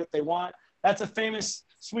that; they do it if they want. That's a famous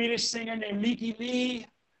Swedish singer named Miki Lee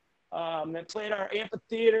that played our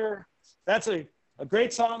amphitheater. That's a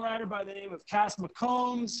great songwriter by the name of Cass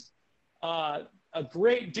McCombs. A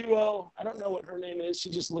great duo. I don't know what her name is. She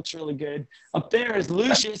just looks really good. Up there is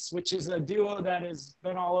Lucius, which is a duo that has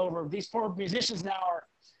been all over. These four musicians now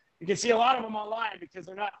you can see a lot of them online because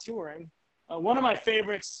they're not touring. One of my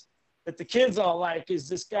favorites that the kids all like is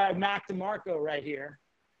this guy, Mac DeMarco, right here.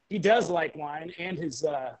 He does like wine and his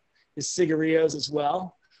cigarillos as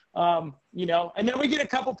well. You know, and then we get a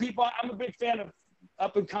couple people. I'm a big fan of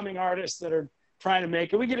up and coming artists that are trying to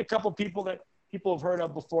make it. We get a couple people that people have heard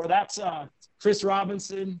of before. That's Chris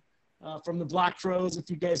Robinson from the Black Crowes,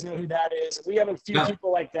 if you guys know who that is. We have a few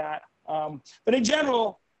people like that. But in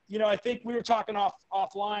general, you know, I think we were talking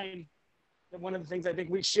offline, that one of the things I think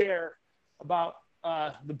we share about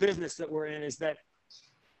the business that we're in is that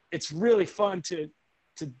it's really fun to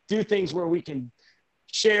do things where we can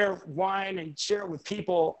share wine and share it with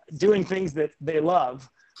people, doing things that they love,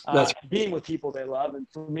 being with people they love. And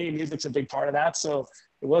for me, music's a big part of that. So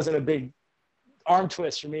it wasn't a big arm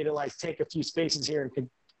twist for me to like take a few spaces here and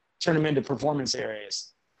turn them into performance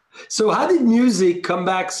areas. So how did music came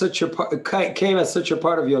as such a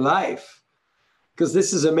part of your life? Because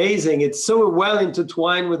this is amazing. It's so well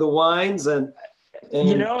intertwined with the wines and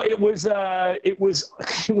you know, it was an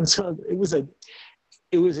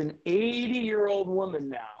 80-year-old woman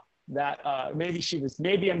now that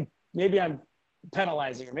maybe I'm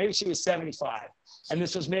penalizing her. Maybe she was 75. And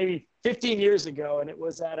this was maybe 15 years ago. And it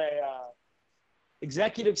was at a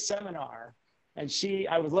executive seminar. And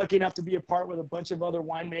I was lucky enough to be a part with a bunch of other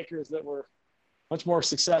winemakers that were much more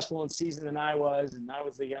successful and seasoned than I was. And I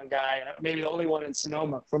was the young guy, and maybe the only one in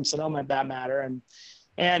Sonoma, from Sonoma at that matter.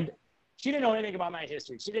 And she didn't know anything about my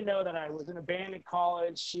history. She didn't know that I was in a band in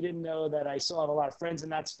college. She didn't know that I still have a lot of friends in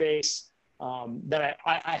that space, that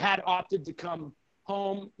I had opted to come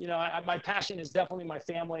home. You know, my passion is definitely my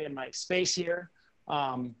family and my space here.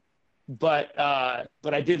 But I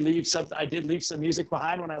did leave some music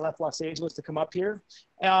behind when I left Los Angeles to come up here.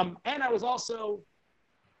 And I was also,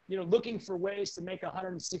 you know, looking for ways to make a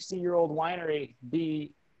 160-year-old winery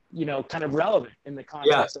be, you know, kind of relevant in the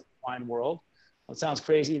context of the wine world. It sounds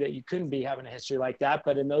crazy that you couldn't be having a history like that,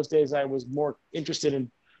 but in those days I was more interested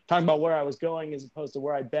in talking about where I was going as opposed to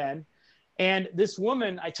where I'd been. And this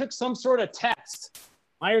woman, I took some sort of test,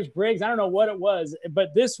 Myers-Briggs, I don't know what it was,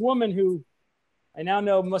 but this woman who I now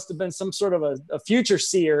know must have been some sort of a future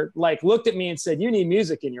seer, like looked at me and said, "You need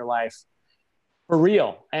music in your life for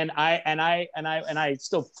real." And I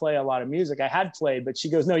still play a lot of music. I had played, but she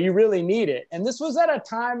goes, "No, you really need it." And this was at a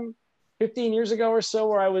time 15 years ago or so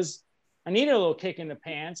where I needed a little kick in the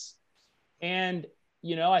pants. And,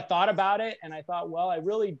 you know, I thought about it and I thought, well, I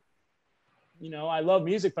really, you know, I love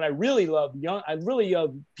music, but I really love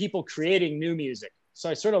people creating new music. So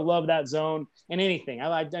I sort of love that zone in anything.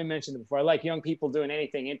 I mentioned it before. I like young people doing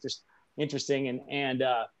anything interesting. And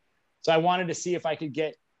so I wanted to see if I could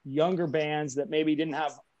get younger bands that maybe didn't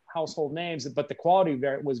have household names, but the quality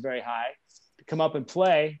was very high to come up and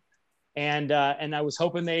play. And I was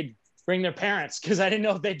hoping they'd bring their parents, because I didn't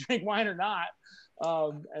know if they'd drink wine or not.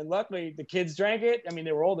 And luckily the kids drank it. I mean,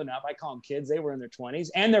 they were old enough. I call them kids. They were in their 20s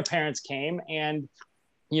and their parents came. And,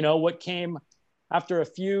 you know, what came after a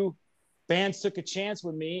few bands took a chance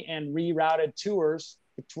with me and rerouted tours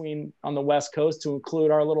on the West Coast to include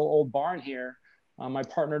our little old barn here. I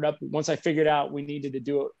partnered up once I figured out we needed to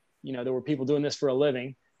do it. You know, there were people doing this for a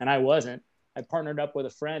living and I wasn't. I partnered up with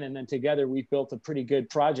a friend and then together we built a pretty good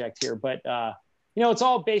project here. But, you know, it's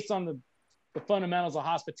all based on the fundamentals of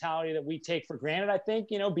hospitality that we take for granted, I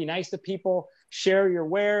think. You know, be nice to people, share your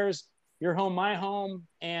wares, your home, my home.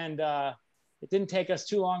 And it didn't take us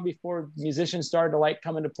too long before musicians started to like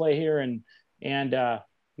come into play here. And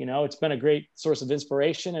you know, it's been a great source of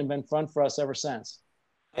inspiration and been fun for us ever since.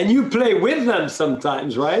 And you play with them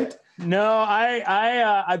sometimes, right? No,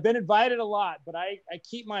 I've been invited a lot, but I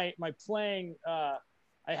keep my playing. I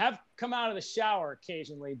have come out of the shower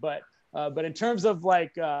occasionally, but in terms of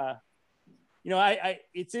like, you know,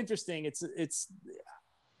 it's interesting.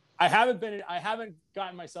 I haven't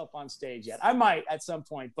gotten myself on stage yet. I might at some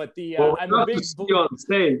point, but I'm a big on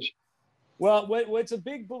stage. Well, what's a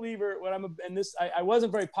big believer, I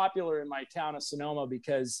wasn't very popular in my town of Sonoma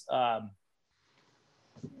because I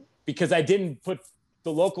didn't put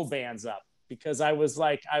the local bands up, because I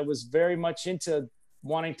was very much into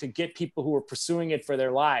wanting to get people who were pursuing it for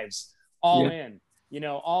their lives all in,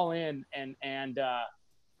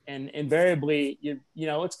 and invariably, you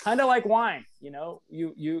know, it's kind of like wine. You know,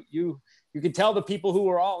 you can tell the people who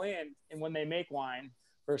are all in and when they make wine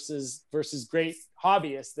versus great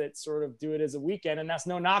hobbyists that sort of do it as a weekend. And that's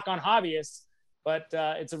no knock on hobbyists, but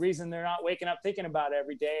it's a reason they're not waking up thinking about it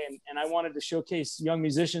every day. And I wanted to showcase young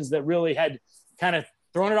musicians that really had kind of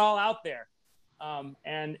thrown it all out there, and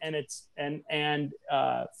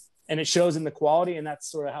it shows in the quality, and that's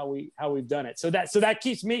sort of how we've done it. So that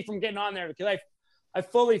keeps me from getting on there, because I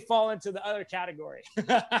fully fall into the other category.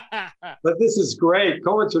 But this is great.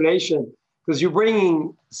 Congratulations, because you're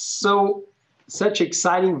bringing such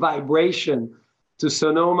exciting vibration to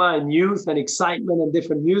Sonoma and youth and excitement and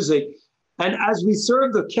different music. And as we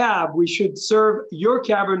serve the cab, we should serve your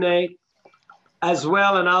Cabernet as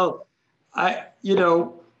well. And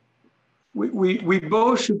we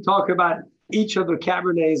both should talk about each of the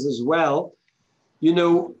Cabernets as well. You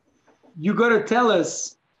know, you got to tell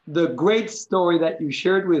us the great story that you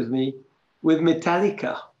shared with me with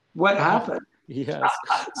Metallica. What happened? Yes.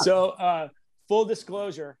 So full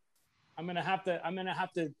disclosure, I'm gonna have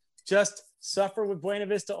to just suffer with Buena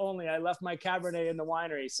Vista only. I left my Cabernet in the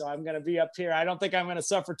winery, so I'm gonna be up here. I don't think I'm gonna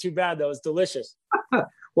suffer too bad though. It's delicious.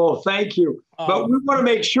 Well, thank you. But we want to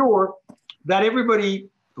make sure that everybody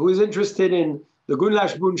who is interested in the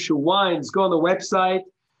Gunlash Bundschuh wines go on the website.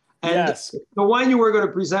 And yes, the wine you were going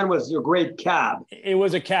to present was your great cab. It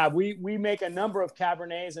was a cab. We make a number of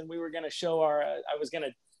Cabernets, and we were going to show I was going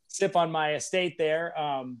to sip on my estate there.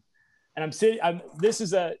 And I'm sitting. I'll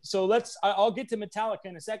get to Metallica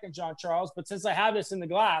in a second, Jean Charles. But since I have this in the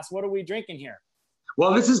glass, what are we drinking here?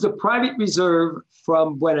 Well, this is the Private Reserve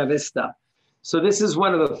from Buena Vista. So this is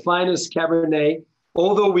one of the finest Cabernet.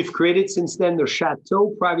 Although we've created since then the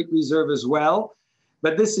Chateau Private Reserve as well.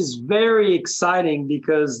 But this is very exciting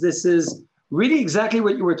because this is really exactly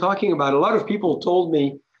what you were talking about. A lot of people told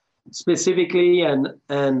me specifically and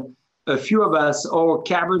a few of us, oh,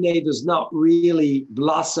 Cabernet does not really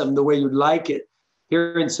blossom the way you'd like it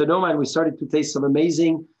here in Sonoma. And we started to taste some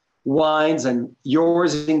amazing wines, and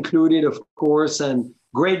yours included, of course, and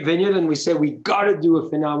great vineyard. And we said, we got to do a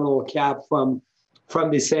phenomenal cab from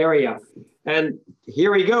this area. And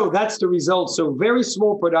here we go. That's the result. So very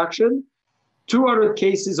small production, 200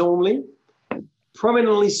 cases only,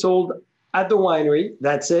 prominently sold at the winery.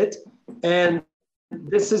 That's it. And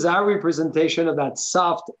this is our representation of that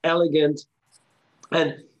soft, elegant,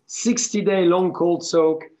 and 60-day long cold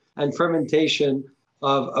soak and fermentation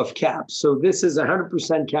of Cab. So this is 100%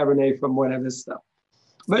 Cabernet from Buena Vista.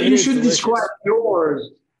 But you should describe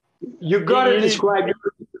yours. You got to describe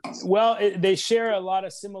yours. Well, they share a lot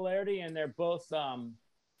of similarity, and they're both a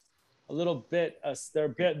little bit.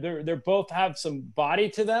 They're both have some body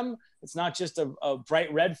to them. It's not just a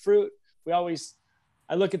bright red fruit.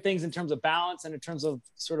 I look at things in terms of balance and in terms of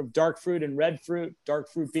sort of dark fruit and red fruit.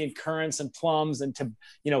 Dark fruit being currants and plums, and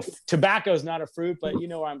tobacco is not a fruit, but you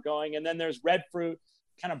know where I'm going. And then there's red fruit,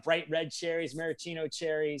 kind of bright red cherries, maraschino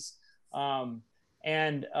cherries.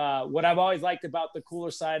 And what I've always liked about the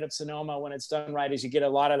cooler side of Sonoma when it's done right is you get a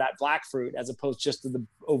lot of that black fruit as opposed just to the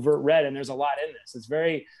overt red. And there's a lot in this.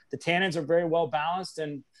 The tannins are very well balanced,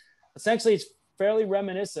 and essentially it's fairly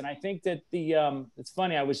reminiscent. I think that it's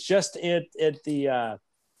funny. I was just at the, I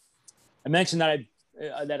mentioned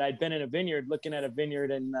that I'd been in a vineyard, looking at a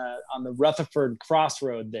vineyard on the Rutherford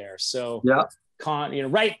Crossroad there. So yeah,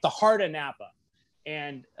 right the heart of Napa.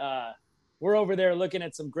 And we're over there looking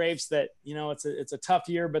at some grapes that, it's a tough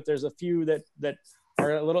year, but there's a few that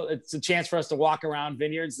are it's a chance for us to walk around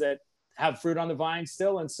vineyards that have fruit on the vine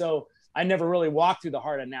still. And so I never really walked through the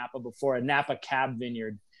heart of Napa before, a Napa Cab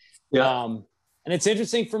vineyard. Yeah. And it's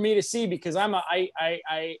interesting for me to see, because I'm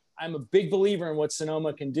a big believer in what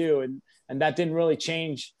Sonoma can do. And that didn't really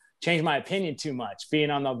change my opinion too much, being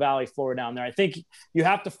on the valley floor down there. I think you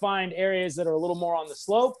have to find areas that are a little more on the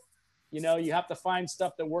slope. You have to find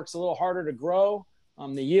stuff that works a little harder to grow.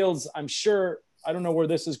 The yields, I'm sure, I don't know where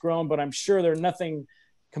this is grown, but I'm sure they're nothing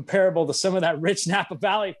comparable to some of that rich Napa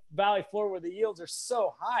Valley floor where the yields are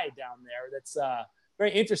so high down there. That's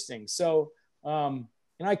very interesting. So,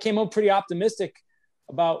 I came home pretty optimistic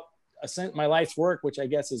about my life's work, which I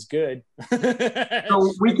guess is good.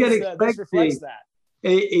 So we can expect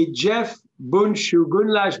a Jeff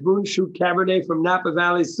Gunlash Bundschuh Cabernet from Napa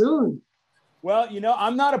Valley soon. Well,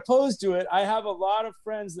 I'm not opposed to it. I have a lot of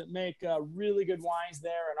friends that make really good wines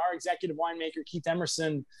there. And our executive winemaker, Keith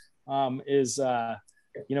Emerson, is,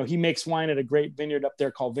 he makes wine at a great vineyard up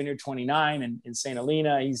there called Vineyard 29 in St.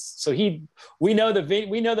 Helena. We know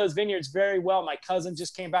those vineyards very well. My cousin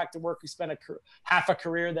just came back to work. He spent half a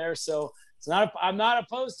career there. So I'm not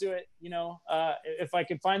opposed to it. If I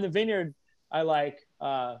can find the vineyard I like,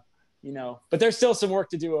 but there's still some work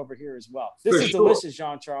to do over here as well. This is delicious,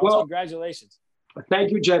 Jean-Charles. Well, congratulations.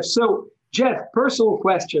 Thank you, Jeff. So, Jeff, personal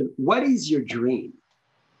question. What is your dream?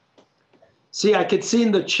 See, I could see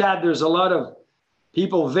in the chat, there's a lot of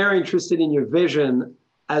people very interested in your vision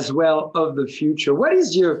as well of the future. What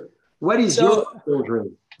is your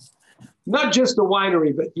dream? Not just the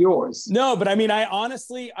winery, but yours. No, but I mean, I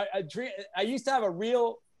honestly, I used to have a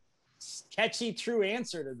real catchy, true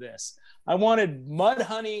answer to this. I wanted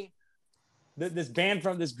Mudhoney, this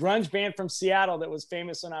grunge band from Seattle that was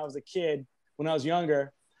famous when I was a kid, when I was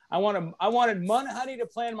younger. I wanted Mudhoney to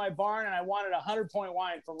play in my barn, and I wanted 100-point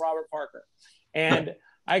wine from Robert Parker. And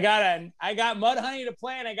I got Mudhoney to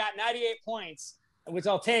play, and I got 98 points, which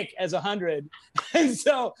I'll take as 100. And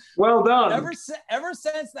so, well done. Ever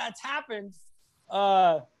since that's happened,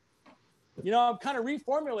 I'm kind of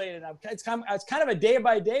reformulated. It's kind of a day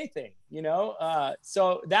by day thing,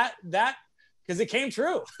 So that because it came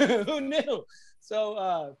true. Who knew? So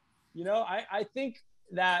I think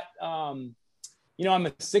that I'm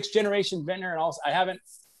a sixth generation vintner, and also I haven't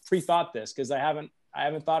pre-thought this because I haven't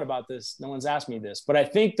thought about this. No one's asked me this, but I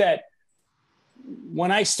think that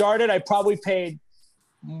when I started, I probably paid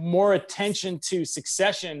more attention to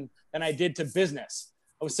succession than I did to business.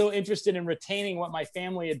 I was so interested in retaining what my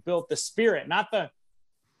family had built, the spirit, not the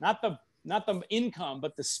income,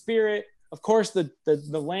 but the spirit, of course, the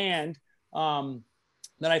land,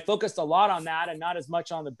 that I focused a lot on that and not as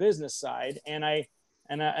much on the business side. And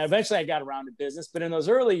eventually I got around to business, but in those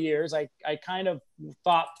early years, I kind of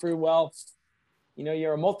thought through, well,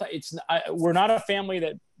 you're we're not a family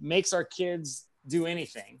that makes our kids do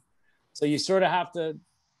anything. So you sort of have to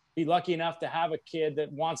be lucky enough to have a kid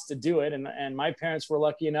that wants to do it. And my parents were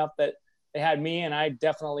lucky enough that they had me, and I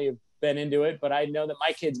definitely have been into it, but I know that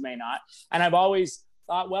my kids may not. And I've always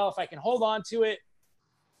thought, well, if I can hold on to it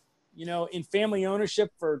in family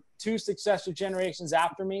ownership for 2 successive generations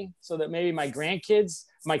after me, so that maybe my kids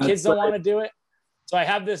don't want to do it. So I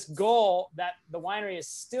have this goal that the winery is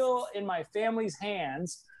still in my family's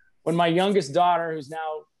hands when my youngest daughter, who's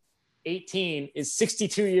now 18, is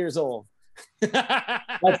 62 years old.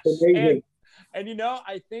 That's amazing. And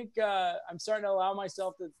I think I'm starting to allow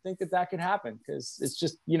myself to think that could happen, because it's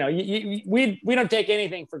just, we don't take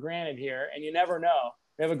anything for granted here, and you never know.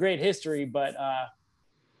 We have a great history, but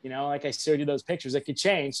like I showed you those pictures, it could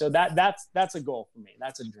change. So that's a goal for me.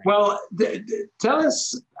 That's a dream. Well, tell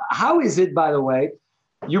us, how is it, by the way,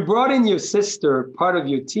 you brought in your sister, part of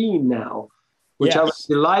your team now, which I was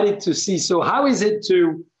delighted to see. So how is it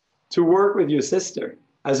to work with your sister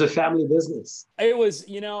as a family business? It was,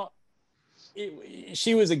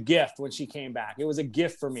 she was a gift when she came back. It was a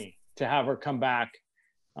gift for me to have her come back.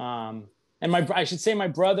 And I should say my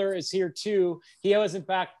brother is here too. He wasn't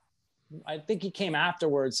back. I think he came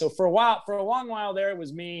afterwards. So for a long while there, it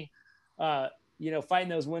was me, fighting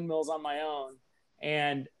those windmills on my own.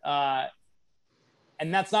 And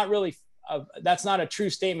that's not really, that's not a true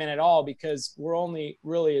statement at all, because we're only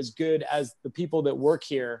really as good as the people that work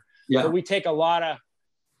here. Yeah. But we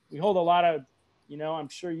hold a lot of, I'm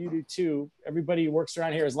sure you do too. Everybody who works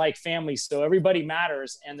around here is like family. So everybody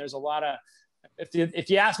matters. And there's a lot of, if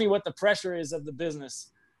you ask me what the pressure is of the business,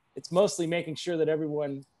 it's mostly making sure that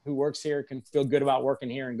everyone who works here can feel good about working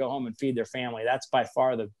here and go home and feed their family. That's by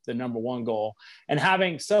far the number one goal. And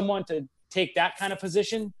having someone to take that kind of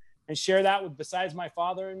position and share that with, besides my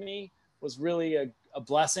father and me, was really a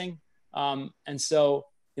blessing. And so,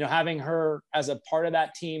 having her as a part of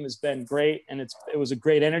that team has been great. And it was a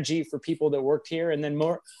great energy for people that worked here. And then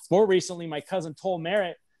more recently, my cousin Toll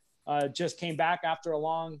Merritt just came back after a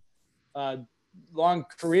long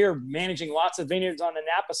career managing lots of vineyards on the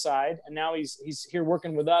Napa side. And now he's here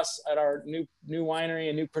working with us at our new winery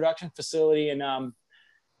and new production facility. And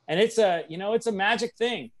it's a magic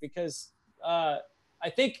thing, because I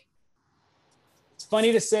think it's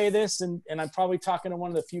funny to say this, and I'm probably talking to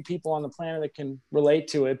one of the few people on the planet that can relate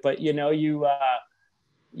to it, but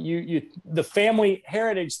the family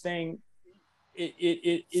heritage thing,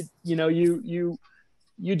 you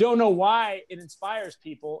don't know why it inspires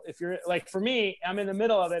people. If you're like, for me, I'm in the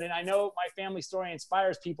middle of it, and I know my family story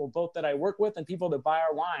inspires people, both that I work with and people that buy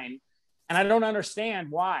our wine. And I don't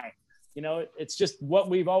understand why. It's just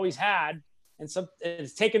what we've always had. And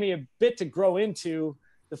it's taken me a bit to grow into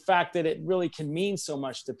the fact that it really can mean so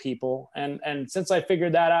much to people. And since I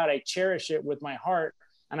figured that out, I cherish it with my heart.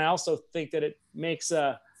 And I also think that it makes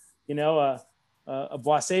a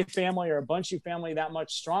Boisset family or a Bunchu family that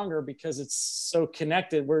much stronger, because it's so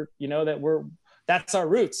connected. That's our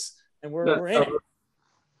roots, and we're in it.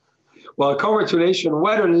 Well, congratulations.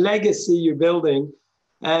 What a legacy you're building.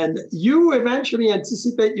 And you eventually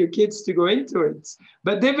anticipate your kids to go into it,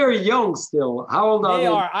 but they're very young still. How old are they? They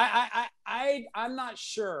are. I'm not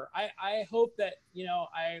sure. I hope that,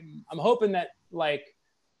 I'm hoping that like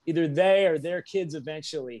either they or their kids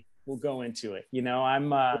eventually will go into it.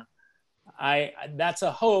 That's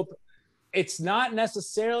a hope. It's not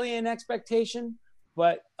necessarily an expectation,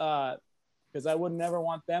 but because I would never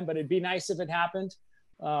want them, but it'd be nice if it happened.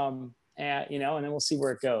 And then we'll see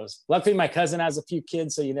where it goes. Luckily, my cousin has a few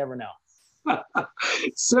kids, so you never know.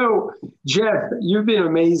 So, Jeff, you've been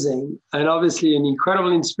amazing, and obviously an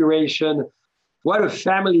incredible inspiration. What a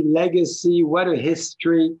family legacy, what a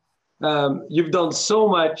history. You've done so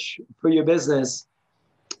much for your business.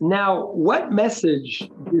 Now, what message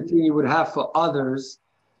do you think you would have for others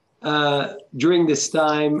during this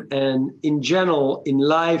time and in general in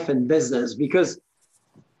life and business? Because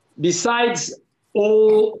besides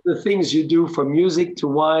all the things you do, from music to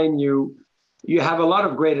wine, you have a lot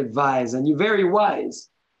of great advice, and you're very wise.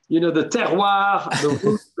 The terroir, the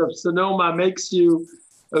roots of Sonoma makes you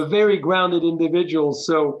a very grounded individual.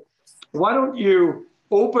 So why don't you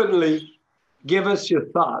openly give us your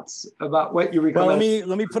thoughts about what you recommend? Well,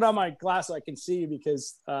 let me put on my glass so I can see,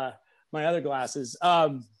 because my other glasses.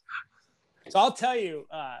 So I'll tell you,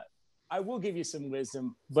 I will give you some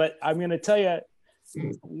wisdom, but I'm going to tell you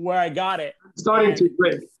where I got it. Starting to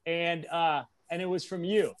drink. And it was from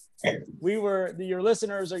you. Your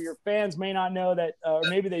listeners or your fans may not know that, or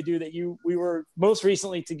maybe they do, that we were most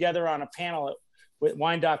recently together on a panel with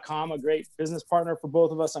Wine.com, a great business partner for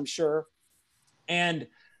both of us, I'm sure. And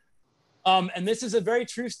this is a very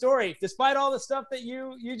true story. Despite all the stuff that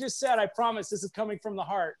you just said, I promise this is coming from the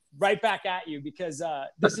heart, right back at you, because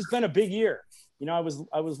this has been a big year. I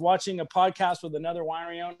was watching a podcast with another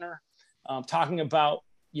winery owner talking about,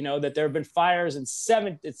 that there have been fires in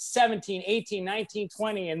 17, 18, 19,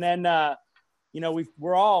 20. And then,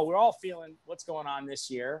 we're all feeling what's going on this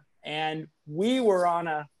year. And we were on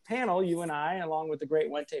a panel, you and I, along with the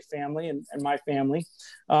great Wente family and my family.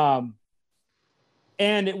 And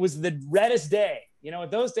it was the reddest day. You know,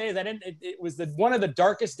 those days, it was one of the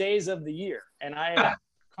darkest days of the year. And I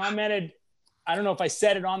commented, I don't know if I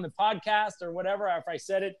said it on the podcast or whatever, or if I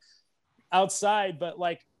said it outside, but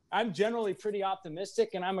like, I'm generally pretty optimistic,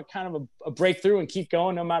 and I'm a kind of a breakthrough and keep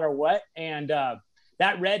going no matter what. And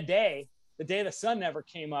that red day, the day the sun never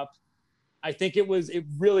came up, I think it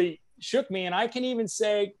really shook me. And I can even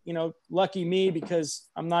say, you know, lucky me, because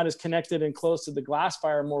I'm not as connected and close to the glass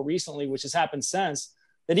fire more recently, which has happened since,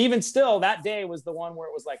 that even still that day was the one where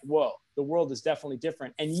it was like, whoa, the world is definitely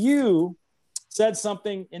different. And you said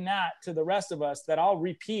something in that to the rest of us that I'll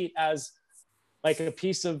repeat as like a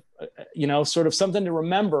piece of, you know, sort of something to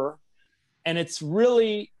remember. And it's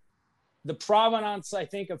really the provenance, I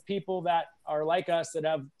think, of people that are like us, that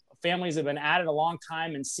have families that have been at it a long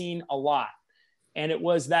time and seen a lot. And it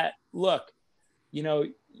was that, look, you know,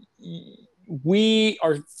 we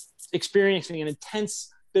are experiencing an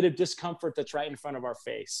intense bit of discomfort that's right in front of our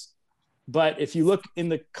face. But if you look in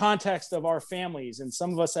the context of our families, and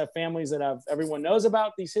some of us have families that have, everyone knows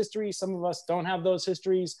about these histories, some of us don't have those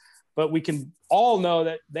histories, but we can all know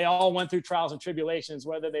that they all went through trials and tribulations,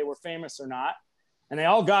 whether they were famous or not. And they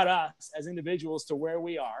all got us as individuals to where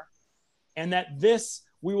we are, and that this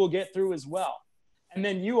we will get through as well. And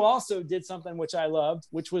then you also did something which I loved,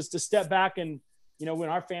 which was to step back and, you know, when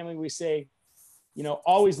our family, we say, you know,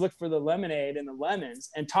 always look for the lemonade and the lemons,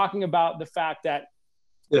 and talking about the fact that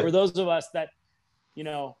for those of us that, you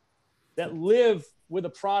know, that live with a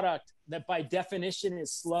product that by definition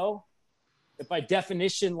is slow, that by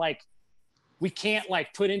definition, like we can't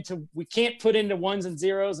put into ones and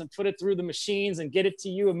zeros and put it through the machines and get it to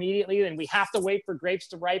you immediately. And we have to wait for grapes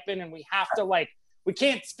to ripen, and we have to we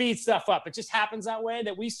can't speed stuff up. It just happens that way,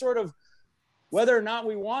 that we sort of, whether or not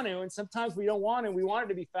we want to, and sometimes we don't want to, we want it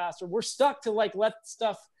to be faster. We're stuck to let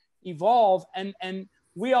stuff evolve. And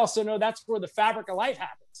we also know that's where the fabric of life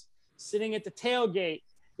happens, sitting at the tailgate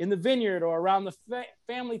in the vineyard or around the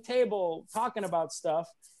family table talking about stuff.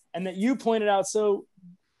 And that you pointed out so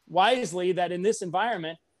wisely that in this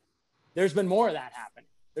environment, there's been more of that happening.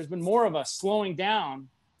 There's been more of us slowing down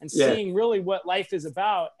and seeing really what life is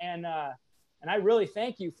about. And I really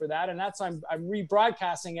thank you for that. And that's, I'm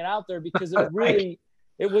rebroadcasting it out there, because it really,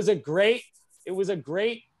 it was a great,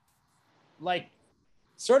 like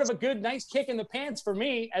sort of a good, nice kick in the pants for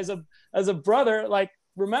me as a brother, like,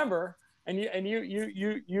 remember, and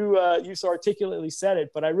you so articulately said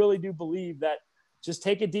it, but I really do believe that just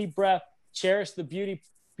take a deep breath, cherish the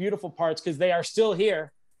beautiful parts, because they are still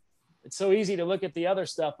here. It's so easy to look at the other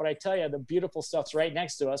stuff, but I tell you, the beautiful stuff's right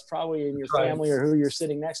next to us, probably in your family or who you're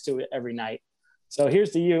sitting next to every night. So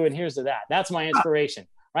here's to you and here's to that. That's my inspiration.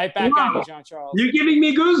 Right back at you, Jean-Charles. You're giving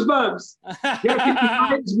me goosebumps. It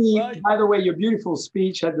reminds me, by the way, your beautiful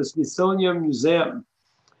speech at the Smithsonian Museum.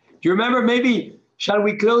 Do you remember, maybe, shall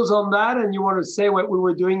we close on that? And you want to say what we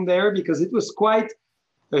were doing there? Because it was quite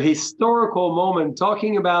a historical moment,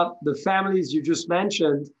 talking about the families you just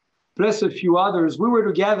mentioned, plus a few others. We were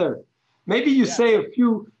together. Maybe you say a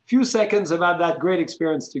few seconds about that great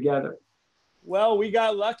experience together. Well, we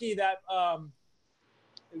got lucky that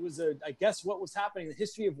it was I guess what was happening, the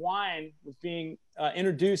history of wine was being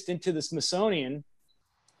introduced into the Smithsonian,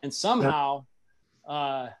 and somehow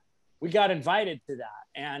we got invited to that.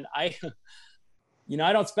 And I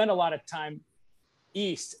don't spend a lot of time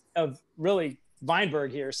east of really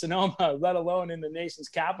Weinberg here, Sonoma, let alone in the nation's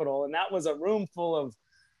capital. And that was a room full of,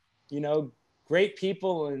 great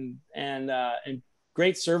people and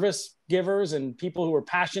great service givers and people who were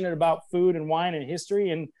passionate about food and wine and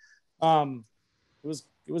history. And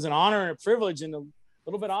it was an honor and a privilege and a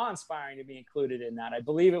little bit awe-inspiring to be included in that. I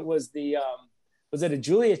believe it was was it a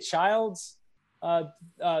Julia Childs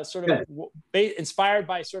inspired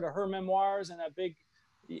by sort of her memoirs, and a big,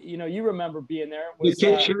 you remember being there. The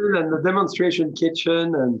kitchen and the demonstration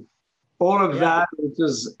kitchen and all of that. It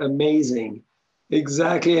was amazing.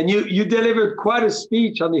 Exactly. And you delivered quite a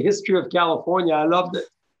speech on the history of California. I loved it.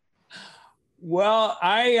 Well,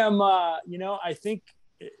 I am, I think,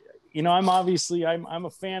 I'm obviously, I'm a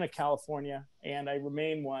fan of California, and I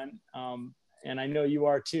remain one. And I know you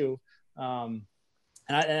are too. And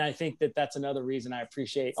I think that that's another reason I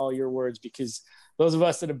appreciate all your words, because those of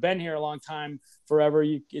us that have been here a long time, forever,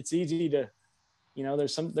 it's easy to,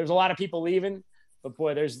 there's a lot of people leaving, but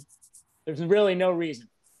boy, there's really no reason,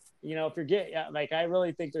 if you're I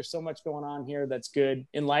really think there's so much going on here that's good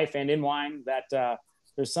in life and in wine, that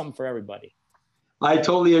there's something for everybody. I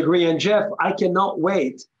totally agree. And Jeff, I cannot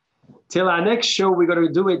wait till our next show. We're going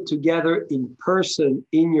to do it together in person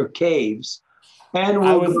in your caves. And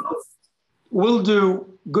we'll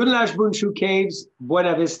do Gunlash Bunshu Caves,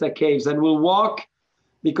 Buena Vista Caves, and we'll walk,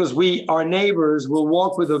 because we are neighbors, we'll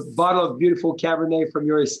walk with a bottle of beautiful Cabernet from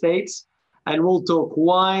your estates, and we'll talk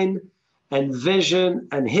wine and vision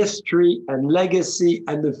and history and legacy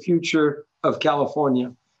and the future of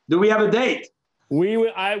California. Do we have a date?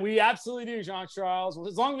 We absolutely do, Jean-Charles.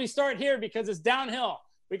 As long as we start here, because it's downhill.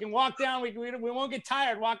 We can walk down. We won't get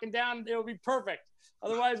tired walking down. It'll be perfect.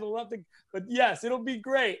 Otherwise, we'll have to. But yes, it'll be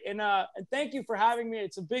great. And thank you for having me.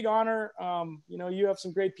 It's a big honor. You have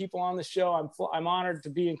some great people on the show. I'm honored to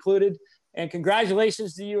be included. And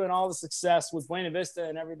congratulations to you and all the success with Buena Vista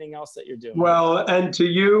and everything else that you're doing. Well, and to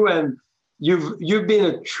you, and you've been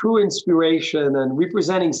a true inspiration and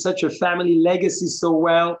representing such a family legacy so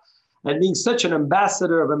well, and being such an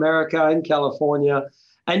ambassador of America in California,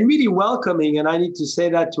 and really welcoming, and I need to say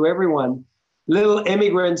that to everyone, little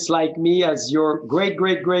immigrants like me. As your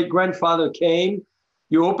great-great-great-grandfather came,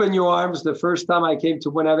 you opened your arms the first time I came to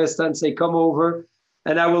Buena Vista and say, come over,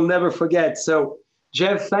 and I will never forget. So,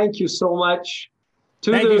 Jeff, thank you so much.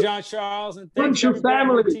 Thank you, Jean-Charles, and thank you,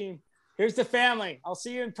 family. Team. Here's the family. I'll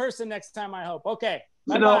see you in person next time, I hope. Okay,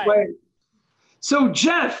 bye-bye. So,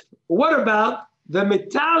 Jeff, what about the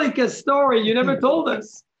Metallica story? You never told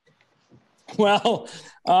us. Well,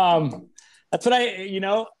 that's what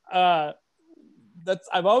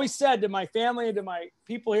I've always said to my family and to my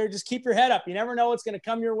people here, just keep your head up. You never know what's going to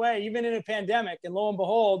come your way, even in a pandemic. And lo and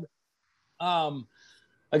behold,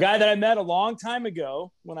 a guy that I met a long time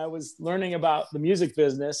ago when I was learning about the music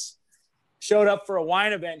business showed up for a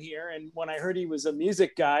wine event here. And when I heard he was a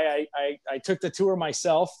music guy, I took the tour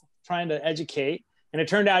myself, trying to educate. And it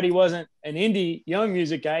turned out he wasn't an indie young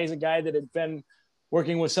music guy. He's a guy that had been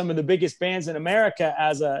working with some of the biggest bands in America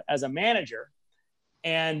as a manager.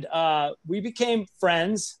 And we became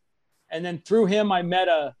friends. And then through him, I met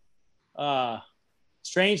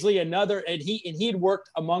strangely another, and he had worked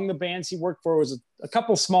among the bands he worked for was a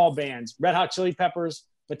couple small bands, Red Hot Chili Peppers,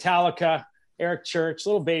 Metallica, Eric Church,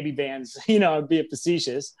 little baby bands, be it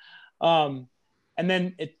facetious. And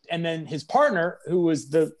then his partner, who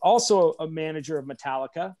was also a manager of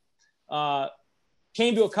Metallica,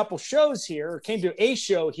 came to a couple shows here, or came to a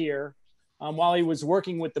show here while he was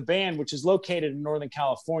working with the band, which is located in Northern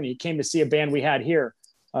California. He came to see a band we had here,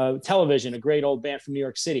 Television, a great old band from New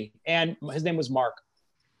York City. And his name was Mark.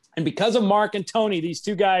 And because of Mark and Tony, these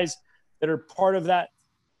two guys that are part of that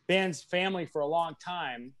band's family for a long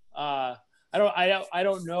time, I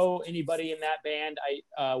don't know anybody in that band.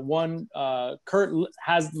 Kurt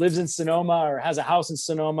lives in Sonoma, or has a house in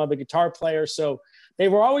Sonoma, the guitar player. So they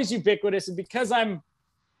were always ubiquitous. And because I'm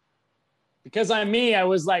me, I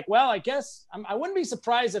was like, well, I guess I wouldn't be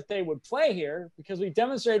surprised if they would play here, because we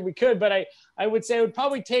demonstrated we could, but I would say it would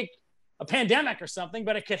probably take a pandemic or something,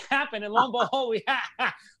 but it could happen. And lo and behold, we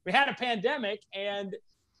had a pandemic, and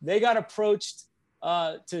they got approached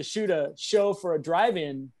to shoot a show for a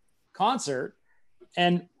drive-in concert.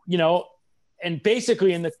 And, and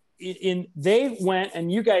basically they went,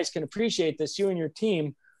 and you guys can appreciate this, you and your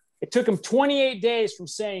team, it took them 28 days from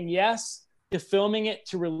saying yes to filming it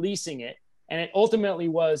to releasing it. And it ultimately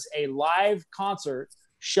was a live concert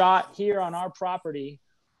shot here on our property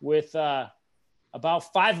with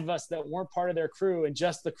about 5 of us that weren't part of their crew, and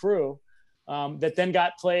just the crew, that then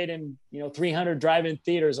got played in 300 drive-in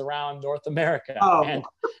theaters around North America. Oh. And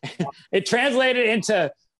it translated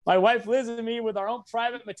into my wife Liz and me with our own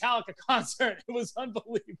private Metallica concert. It was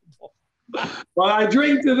unbelievable. Well, I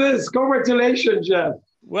drink to this. Congratulations, Jeff.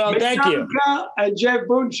 Well, thank you. And Jeff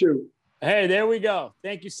Bunshu. Hey, there we go.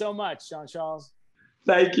 Thank you so much, Jean-Charles.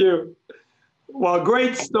 Thank you. Well,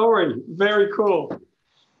 great story. Very cool.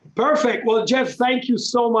 Perfect. Well, Jeff, thank you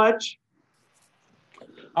so much.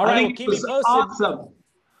 All right, well, keep me posted. Awesome.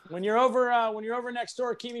 When you're over next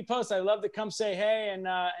door, keep me posted. I'd love to come say hey,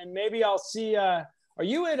 and maybe I'll see. Are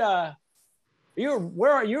you at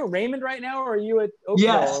where are you at Raymond right now, or are you at Oakville?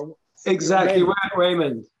 Yes, exactly. We're at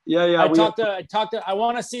Raymond. Yeah. I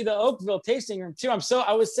want to see the Oakville tasting room too.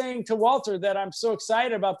 I was saying to Walter that I'm so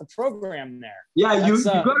excited about the program there. Yeah, you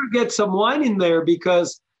got to get some wine in there,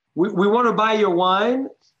 because we want to buy your wine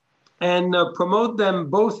and promote them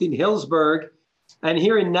both in Hillsburg and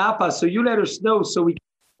here in Napa. So you let us know so we can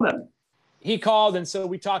them. He called, and so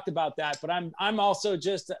we talked about that. But I'm also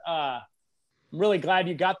just I'm really glad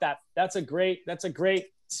you got that. That's a great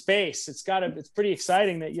space. It's pretty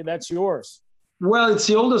exciting that's yours. Well, it's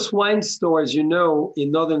the oldest wine store, as you know,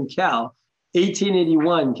 in Northern Cal,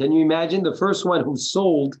 1881. Can you imagine? The first one who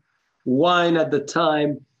sold wine at the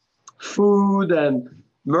time, food and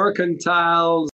mercantiles